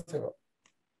கணக்கொண்டு செய்வோம்,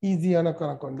 ஈஸியான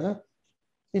கணக்கொண்டு.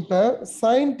 இப்ப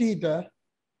சைன் தீட்டா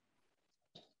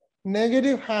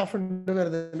நெகட்டிவ் ஹாஃப்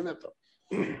வருதுன்னு அர்த்தம்.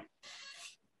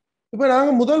 இப்ப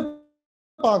நாங்க முதல்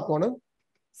பார்க்கணும்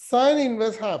sin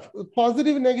inverse half,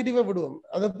 பாசிட்டிவ் நெகட்டிவா விடுவோம்.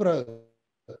 அது பிறகு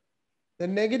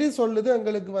நெகட்டிவ் சொல்லுது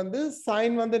எங்களுக்கு வந்து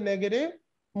sin வந்து நெகட்டிவ்,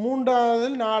 மூன்றாவது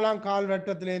நாலாம்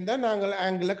கால்வட்டத்திலேருந்து நாங்கள்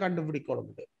ஆங்கிளை கண்டுபிடிக்கணும்.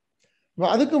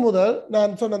 அதுக்கு முதல்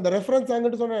நான் சொன்ன அந்த ரெஃபரன்ஸ்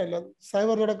ஆங்கிள் சொன்னேன் இல்ல,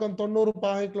 0 தொடக்கம் 90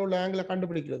 பாகைக்குள்ள உள்ள ஆங்கிளை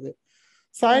கண்டுபிடிக்கிறது.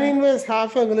 sin inverse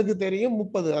half எங்களுக்கு தெரியும்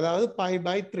 30, அதாவது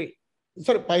π/3,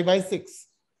 சாரி π/6,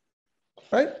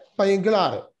 ரைட்? π ×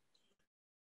 6.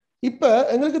 இப்ப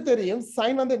எங்களுக்கு தெரியும்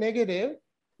sin வந்து நெகட்டிவ்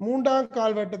மூன்றாம்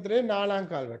கால்வட்டத்திலே நாலாம்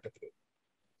கால்வட்டத்திலே,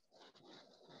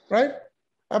 ரைட்?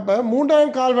 அப்ப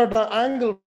மூன்றாம் கால்வட்ட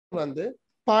ஆங்கிள் வந்து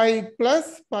π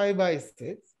 + π/6,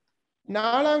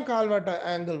 நாலாம் கால்வட்ட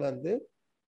ஆங்கிள் வந்து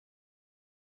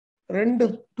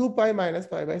 2π -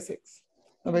 π/6.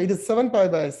 அப்ப இது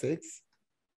 7π/6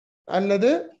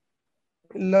 அல்லது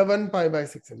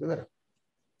 11π/6 என்று வரும்.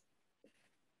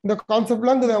 இந்த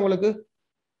கான்செப்ட்லாம் இருக்குது உங்களுக்கு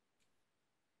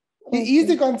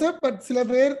ஈஸி கான்செப்ட், பட் சில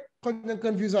பேர் கொஞ்சம்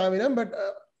கன்ஃபியூஸ் ஆகிடும். பட்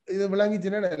இது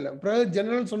விளங்கிச்சுன்னா இல்லை. பிறகு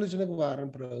ஜெனரல் சொல்யூஷனுக்கு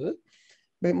வரேன். பிறகு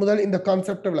முதல் இந்த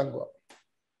கான்செப்டை விளங்குவோம்,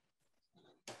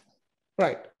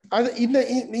 ரைட்? அது இந்த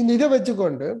இதை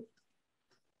வச்சுக்கொண்டு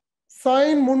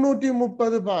sin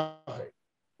 330 பாகை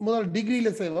முதல் டிகிரியில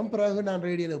செய்வோம், பிறகு நான்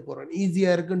ரேடியனுக்கு போறேன். ஈஸியா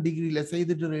இருக்கும், டிகிரியில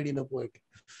செய்துட்டு ரேடியனுக்கு போயிட்டு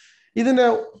இதுல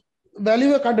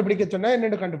வேல்யூவை கண்டுபிடிக்க சொன்னா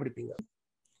என்னென்னு கண்டுபிடிப்பீங்க?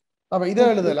 அப்ப இதை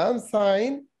எழுதலாம்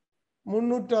sin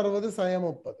 360 sin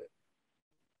 30,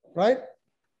 ரைட்?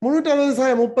 360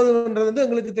 sin 30ன்றது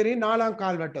எங்களுக்கு தெரியும் நாலாம்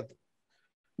கால்வட்டத்து.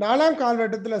 நாலாம்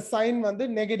கால்வட்டத்துல சைன் வந்து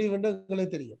நெகட்டிவ்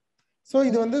எங்களுக்கு தெரியும். சோ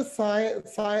இது வந்து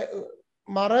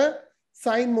மர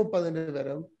sin 30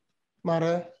 வரும், மர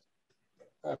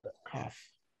half,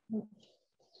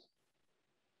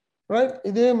 ரைட்?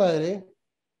 இதே மாதிரி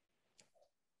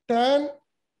tan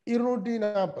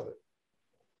 240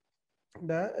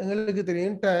 எங்களுக்கு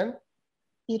தெரியும் tan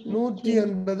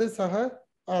 180 சக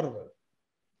 60.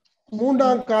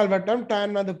 மூன்றாம் கால்வட்டம் tan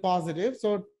வந்து பாசிட்டிவ், சோ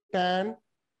tan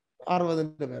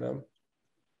 60 வரும்.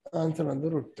 ஆன்சர் வந்து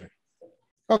 √3.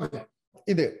 ஓகே,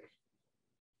 இது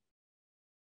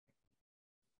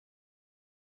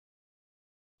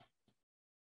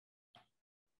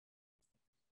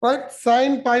right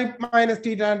sin pi minus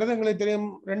theta ன்றது உங்களுக்கு தெரியும்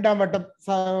இரண்டாம்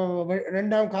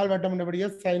கால் வட்டம் என்றபடியே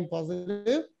sin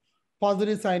positive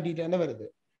sin theta ன்னு வருது.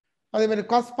 அதே மாதிரி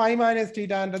cos pi minus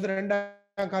theta ன்றது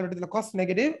இரண்டாம் கால் வட்டத்துல cos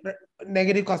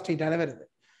negative cos theta ன்னு வருது.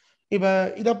 இப்ப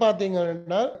இத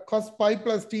பாத்தீங்கன்னா cos pi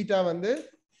plus theta வந்து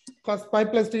cos pi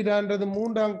plus theta ன்றது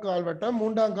மூன்றாம் கால்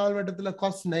வட்டத்துல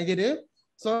cos negative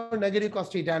so negative cos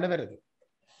theta ன்னு வருது.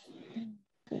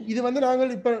 இது வந்து நாங்கள்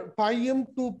இப்ப பையும்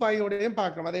 2π ஓடையும்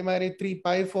பார்க்கணும். அதே மாதிரி 3π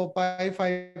 4π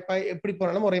 5π எப்படி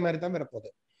போனாலும் ஒரே மாதிரி தான் வரப்போகுது.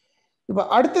 இப்ப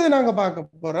அடுத்தது நாங்க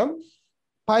பார்க்க போறோம்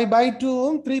π/2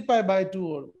 3π/2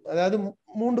 அதாவது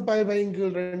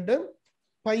 3π/2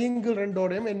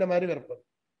 π/2 என்ன மாதிரி வரப்போகுது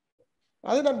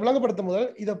அது நான் விளங்கப்படுத்தும் முதல்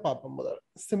இதை பார்ப்போம். முதல்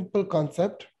சிம்பிள்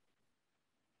கான்செப்ட்.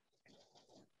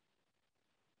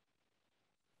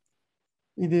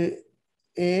 இது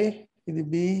A இது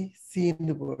B C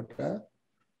ன்னு போட்டா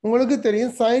உங்களுக்கு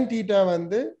தெரியும் sin theta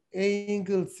வந்து A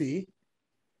equal C,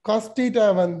 cos theta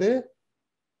வந்து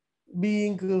B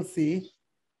equal C,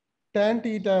 tan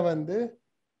theta வந்து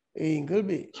A equal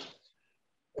B.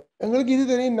 உங்களுக்கு இது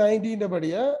தெரியும் 90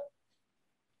 படியா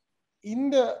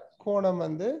இந்த கோணம்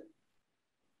வந்து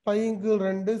pi equal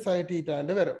 2 sin theta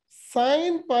ன்னு வரும்.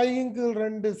 sin pi equal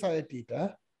 2 sin theta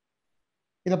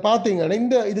இத பாத்தீங்கன்னா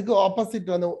இந்த இதுக்கு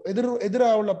ஆப்போசிட் வந்து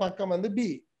எதிரா உள்ள பக்கம் வந்து B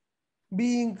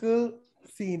equal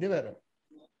C ன்னு வரும்.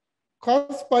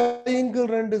 cos pi equal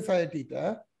 2 sin theta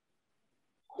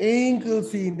A equal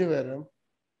C ன்னு வரும்.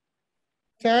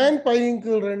 tan pi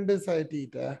equal 2 sin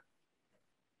theta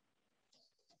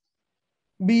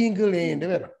B equal A ன்னு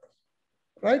வரும்.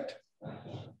 ரைட்?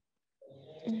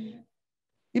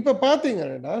 இப்ப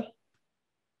பாத்தீங்கன்னா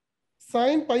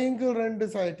sin pi equal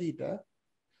 2 sin theta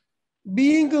B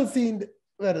equal C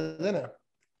வருதுன்னா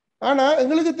ஆனா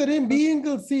எங்களுக்கு தெரியும் B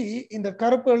equal C இந்த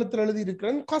கருப்பு எழுத்துல எழுதி இருக்கிற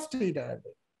cos theta.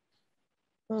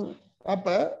 அப்ப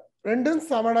ரெண்டும்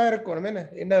சமனா இருக்கணும்.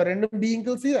 என்ன ரெண்டும் B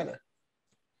equal C தானே.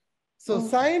 so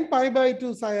sin pi/2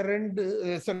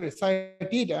 sin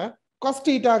theta cos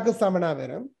theta க்கு சமனா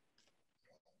வரும்.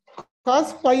 cos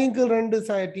pi equal 2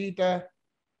 sin theta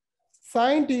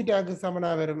sin theta க்கு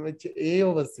சமனா வரும் A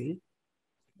over C.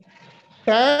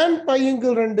 tan pi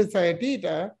equal 2 sin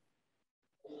theta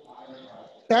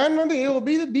tan வந்து A over B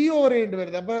இது B over A ன்னு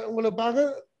வருது. அப்ப உங்களுக்கு பார்க்க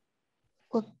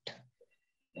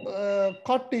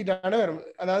cot theta ன்னு வரும்.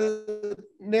 அதாவது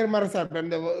நேர்மாறு சார்பு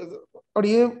இந்த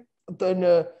அப்படியே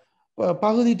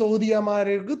பகுதி தொகுதியா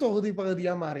மாறி இருக்கு, தொகுதி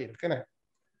பகுதியா மாறி இருக்கு.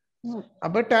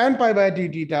 அப்ப tan pi/2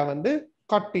 theta வந்து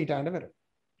cot theta ன்னு வரும்.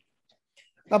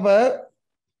 அப்ப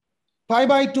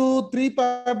pi/2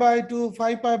 3π/2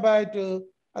 5π/2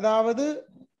 அதாவது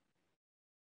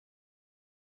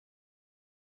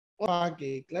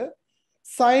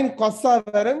sin cos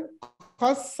வரும்,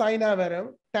 cos sin வரும்,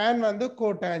 tan வந்து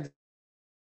cotangent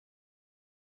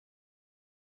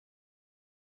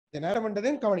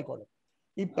கவனிக்கணும்.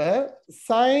 இப்ப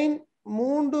sin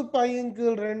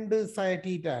 3π/2 sin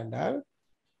theta என்றால்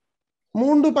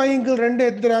 3π/2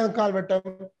 எத்தனாம் கால்வட்டம்?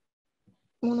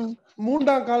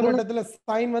 மூன்றாம் கால்வட்டத்துல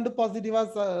sin வந்து பாசிட்டிவா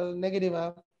நெகட்டிவா?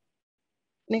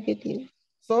 நெகட்டிவ்.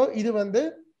 சோ இது வந்து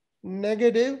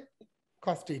நெகட்டிவ்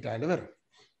cos theta ன்னு வரும்.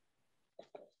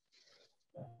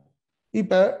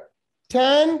 இப்ப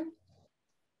tan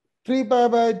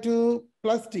 3π/2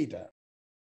 plus theta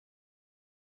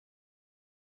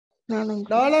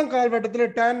நாலாம் கால்வட்டத்துல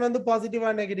tan வந்து பாசிட்டிவா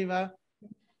நெகட்டிவா?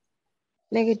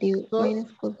 Negative.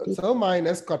 So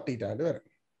minus cot theta ன்னு வரும்.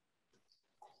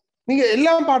 நீங்க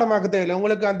எல்லாம் பாடமாக்க தேவையில்லை.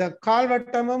 உங்களுக்கு அந்த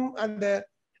கால்வட்டமும் அந்த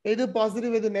எது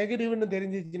பாசிட்டிவ் எது நெகட்டிவ்னு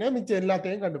தெரிஞ்சிச்சுன்னா மிச்சம்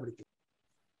எல்லாத்தையும் கண்டுபிடிக்கும்.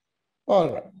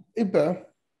 இப்ப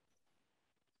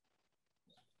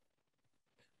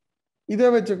இதை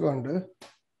வச்சுக்கொண்டு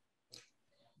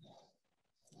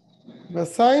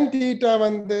sin theta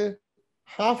வந்து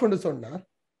half ன்னு சொன்னா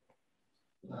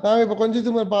நாங்க இப்ப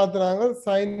கொஞ்சத்துக்கு பார்த்துறாங்க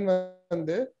sin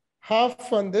வந்து half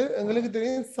வந்து எங்களுக்கு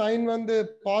தெரியும் sin வந்து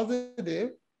பாசிட்டிவ்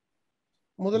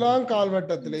முதலாம்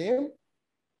கால்வட்டத்திலையும்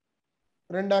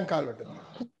இரண்டாம்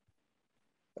கால்வட்டத்திலையும்.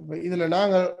 இதுல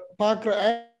நாங்க பார்க்கிற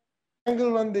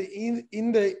ஆங்கிள் வந்து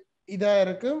இந்த இதா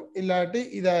இருக்கும் இல்லாட்டி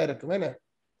இதா இருக்கும். என்ன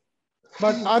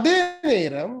பட் அதே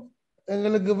நேரம்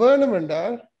எங்களுக்கு வேணும்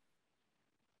என்றால்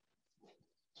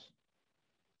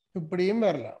இப்படியும்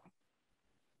வரலாம்.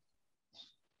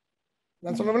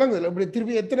 நான் சொல்ல விளங்குது இப்படி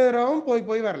திருப்பி எத்தனை நேரம்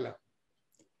போய் வரலாம்.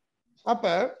 அப்ப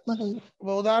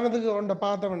உதாரணத்துக்கு ஒன்றை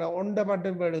பார்த்தோம்னா ஒன்றை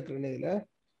மட்டும் இப்ப எடுக்கிறேன். இதுல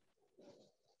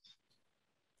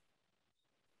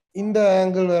இந்த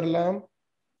ஆங்கிள் வரலாம்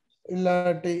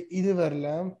இல்லாட்டி இது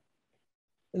வரலாம்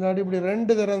இல்லாட்டி இப்படி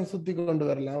ரெண்டு தரம் சுத்தி கொண்டு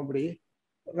வரலாம். அப்படி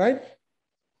ரைட்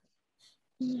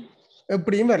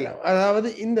எப்படியும் வரலாம். அதாவது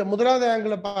இந்த முதலாவது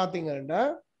ஆங்கிள் பாத்தீங்கன்னா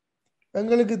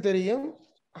எங்களுக்கு தெரியும்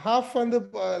ஹாஃப் வந்து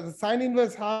சைன்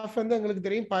இன்வெர்ஸ் ஹாஃப் வந்து எங்களுக்கு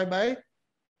தெரியும் பை பை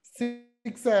 6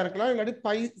 இருக்கலாம் இல்லாட்டி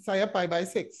பை சய பை பை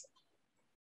 6.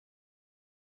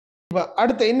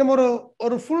 அடுத்து இன்னும்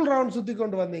ஒரு ஃபுல் ரவுண்ட் சுத்தி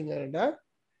கொண்டு வந்தீங்கன்னா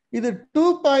இது 2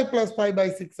 பை பிளஸ் பை பை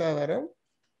 6 வரும்.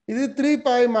 இது 3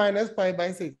 பை மைனஸ் பை பை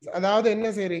 6. அதாவது என்ன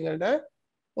செய்றீங்கன்னா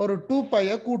ஒரு 2 பைய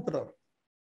கூட்டுறோம்.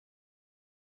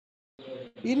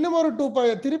 இன்னும் ஒரு 2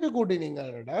 பைய திருப்பி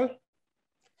கூட்டினீங்கன்னா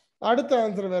அடுத்த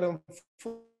ஆன்சர் வரும்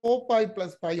 4 by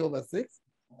plus pi over 6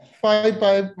 5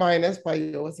 by minus pi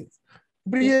over 6.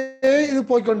 இப்படியே இது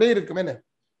போய்கொண்டே இருக்கும். என்ன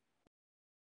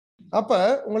அப்ப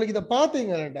உங்களுக்கு இதை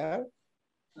பார்த்தீங்கன்னா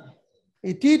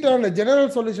தீட்டான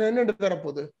ஜெனரல் சொல்யூஷன் என்ன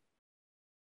தரப்போகுது?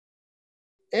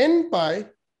 n by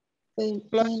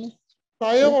plus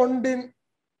by 1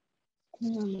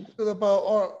 to the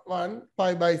power 1 pi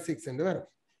by 6 என்று வரும்.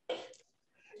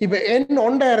 இப்ப n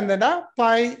 1 இருந்ததா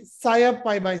பை சய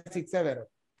பை பை 6 வரும்.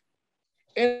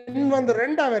 n வந்து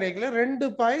 2 வரைக்குல 2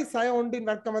 பை சய 1 இன்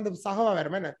வர்க்கம் வந்து சகவா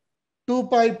வரும். என்ன 2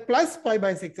 பை பிளஸ் பை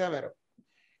பை 6 வரும்.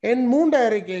 n 3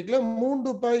 வரைக்குல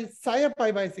 3 பை சய பை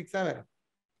பை 6 வரும்.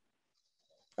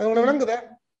 அது உங்களுக்கு விளங்குதா?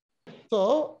 சோ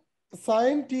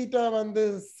sin theta வந்து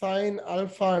sin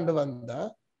alpha ன்னு வந்தா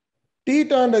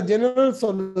theta and the general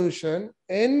solution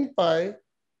n pi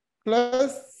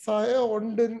plus psi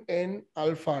 1 n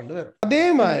alpha ன்னு வரும். அதே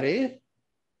மாதிரி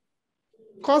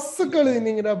cos-க்கு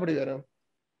எழுதினீங்கன்னா அப்படி வரும்.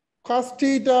 cos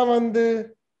theta வந்து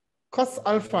cos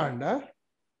alpha ண்டா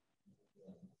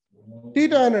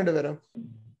theta என்ன வரும்?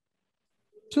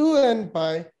 2n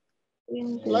pi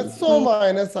plus or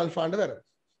minus alpha ன்னு வரும்.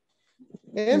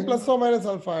 n plus or minus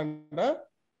alpha ண்டா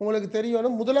உங்களுக்கு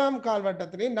தெரியும் முதலாம்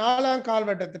கால்வட்டத்திலே நாலாம்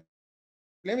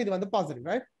கால்வட்டத்திலே இது வந்து பாசிட்டிவ்,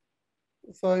 ரைட்?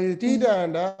 சோ இது θ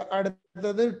ண்டா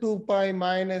அடுத்தது 2 pi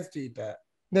minus θ,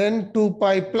 then 2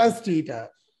 pi plus θ,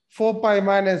 4 pi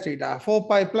minus θ, 4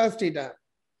 pi plus θ,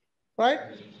 right?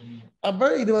 அப்ப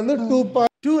இது வந்து 2 pi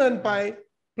 2n pi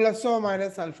plus or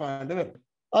minus alpha ண்டு வரும்.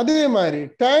 அதே மாதிரி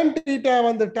tan θ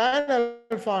வந்து tan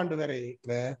alpha ண்டு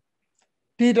வரையில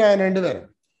θ ண்டு வரும்.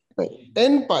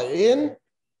 n pi n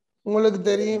உங்களுக்கு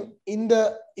தெரியும் இந்த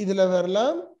இதுல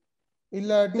வரலாம்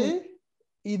இல்லாட்டி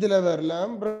இதுல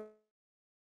வரலாம்.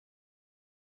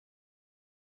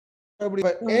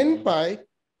 n pi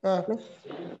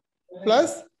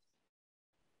plus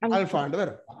alpha ண்டு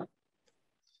வரும்.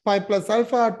 pi plus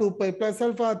alpha, 2 pi plus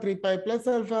alpha, 3 pi plus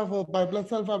alpha, 4 pi plus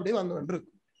alpha அப்படி வந்து இருக்கு.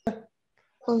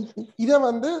 இத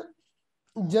வந்து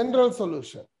ஜெனரல்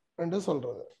சொல்யூஷன் என்று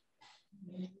சொல்றது,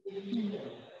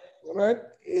 ரைட்?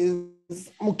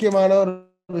 முக்கியமான ஒரு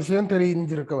விஷயம்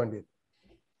தெரிஞ்சிருக்க வேண்டியது.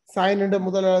 சைன்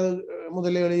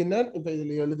முதலில் எழுதினார், இப்ப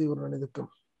இதுல எழுதி ஒரு இதுக்கும்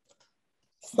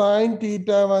sin θ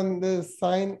வந்து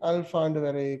sin alpha ண்டு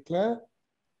வரையில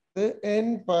n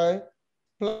pi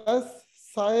plus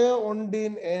psi 1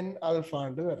 n alpha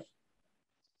ண்டு வரும்.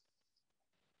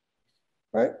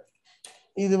 ரைட்?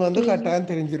 இது வந்து கட்டாயம்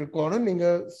தெரிஞ்சிருக்கணும், நீங்க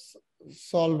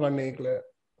சால்வ் பண்ணிக்கல.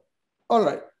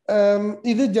 ஆல்ரைட்,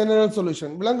 இது ஜெனரல்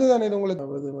சொல்யூஷன். விளங்குதானே இது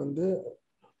உங்களுக்கு? அது வந்து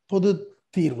பொது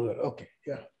தீர்வுகள். ஓகே,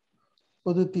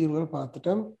 பொது தீர்வுகள்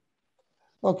பார்த்துட்டோம்.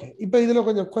 ஓகே, இப்போ இதுல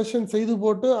கொஞ்சம் கொஸ்டின் செய்து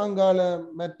போட்டு அங்கால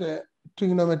மற்ற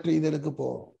ட்ரிகனோமெட்ரி இதற்கு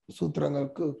போவோம்.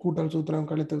 சூத்திரங்களுக்கு, கூட்டல் சூத்திரம்,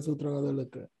 கழித்தல் சூத்திரம்,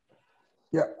 அதுகளுக்கு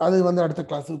அது வந்து அடுத்த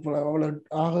கிளாஸுக்கு போகலாம். அவ்வளோ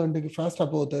ஆக இன்றைக்கு ஃபாஸ்டா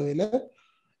போக தேவையில்லை.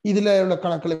 இதுல உள்ள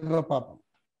கணக்கில் பார்ப்போம்.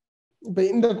 இப்போ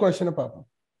இந்த கொஸ்டினை பார்ப்போம்.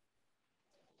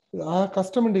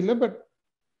 கஷ்டம் இல்லை, பட்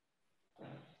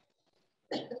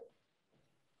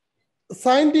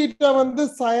sin θ வந்து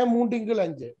sin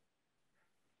 3/5,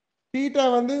 θ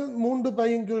வந்து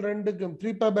 3π/2க்கும்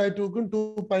 3π/2க்கும்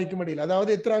 2π இடையில, அதாவது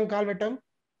எத்தனாம் கால்வட்டம்?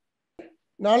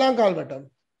 4ஆம் கால்வட்டம்.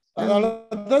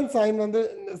 அதனாலதான் sin வந்து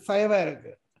சயவா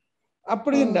இருக்கு.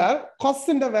 அப்படின்னா cos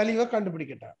இந்த வேல்யூவை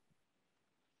கண்டுபிடிக்கட்டா,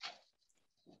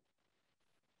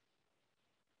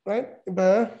 ரைட்? இப்ப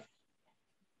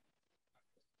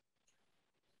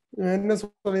என்ன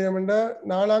சொல்லியோம்னா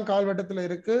 4ஆம் கால்வட்டத்துல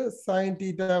இருக்கு sin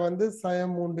θ வந்து sin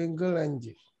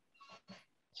 3/5.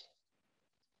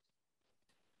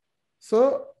 சோ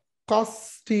cos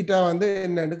θ வந்து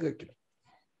என்னன்னு கேட்கிறோம்.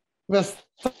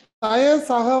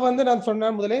 சக வந்து நான்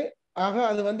சொன்ன முதலே, ஆக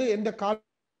அது வந்து எந்த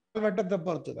கால்வட்டத்தை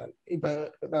பொறுத்துதான். இப்ப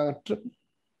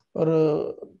ஒரு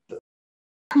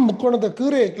முக்கோணத்தை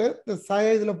கீரைக்குல சய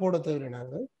இதுல போட தேவை.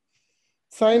 நாங்க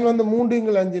சைன் வந்து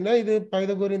 3/5னா இது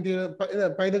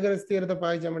பைதகோரஸ் தியரத்தை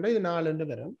பாய்ச்சோம்னா இது 4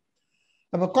 வரும்.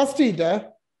 அப்ப cos θ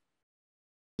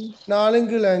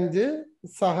 4/5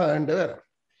 சக வரும்.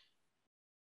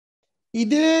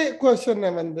 இதே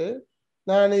கொஸ்டின் வந்து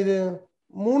நான் இது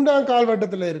 3ஆம்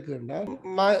கால்வட்டத்துல இருக்குன்னா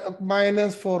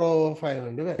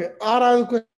 -4/5. 6வது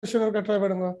கொஸ்டின் கரெக்டா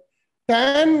பண்ணுங்க.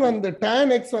 tan வந்து tan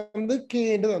x வந்து k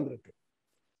என்று வந்திருக்கு.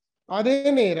 அதே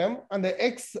நேரம் அந்த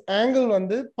x ஆங்கிள்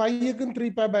வந்து பைக்கும்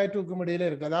 3π/2க்கும் இடையில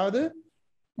இருக்கு, அதாவது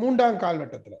மூன்றாம்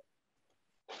கால்வட்டத்துல.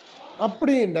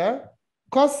 அப்படின்னா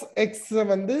cos x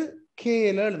வந்து k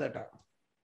ல எழுதட்டா.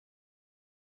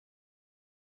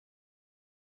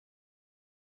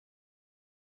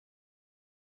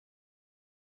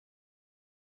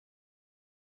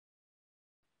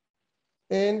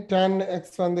 ஏன் tan x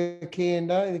வந்து k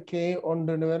என்றா இது k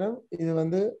ஒன்று வரும், இது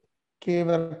வந்து k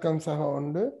வர்க்கம் சக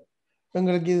ஒன்று.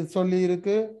 எங்களுக்கு இது சொல்லி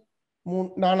இருக்கு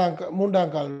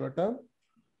மூன்றாம் கால்வட்டம்.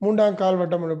 மூன்றாம்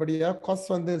கால்வட்டம் உள்ளபடியா cos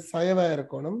வந்து சயவா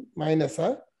இருக்கணும், மைனஸா,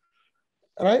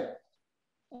 ரைட்?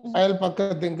 அயல்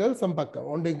பக்கத்திங்கள் சம்பக்கம்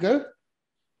ஒன்றுங்கள்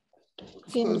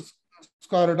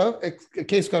square root of x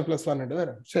k square plus 1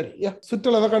 வரும். சரி,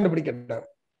 சுற்றளவை கண்டுபிடிக்கிட்டான்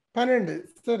 12.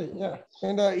 சரி,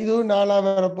 இது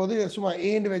 4 வரப்போது. சும்மா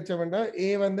ஏன்னு வச்ச வேண்டாம். ஏ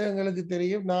வந்து எங்களுக்கு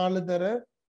தெரியும் 4 தர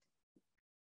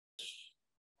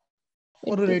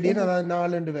ஒரு ரேடியன், அதாவது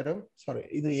 4 வரும். சாரி,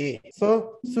 இது ஏ. சோ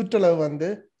சுற்றளவு வந்து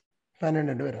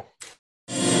 12 வரும்.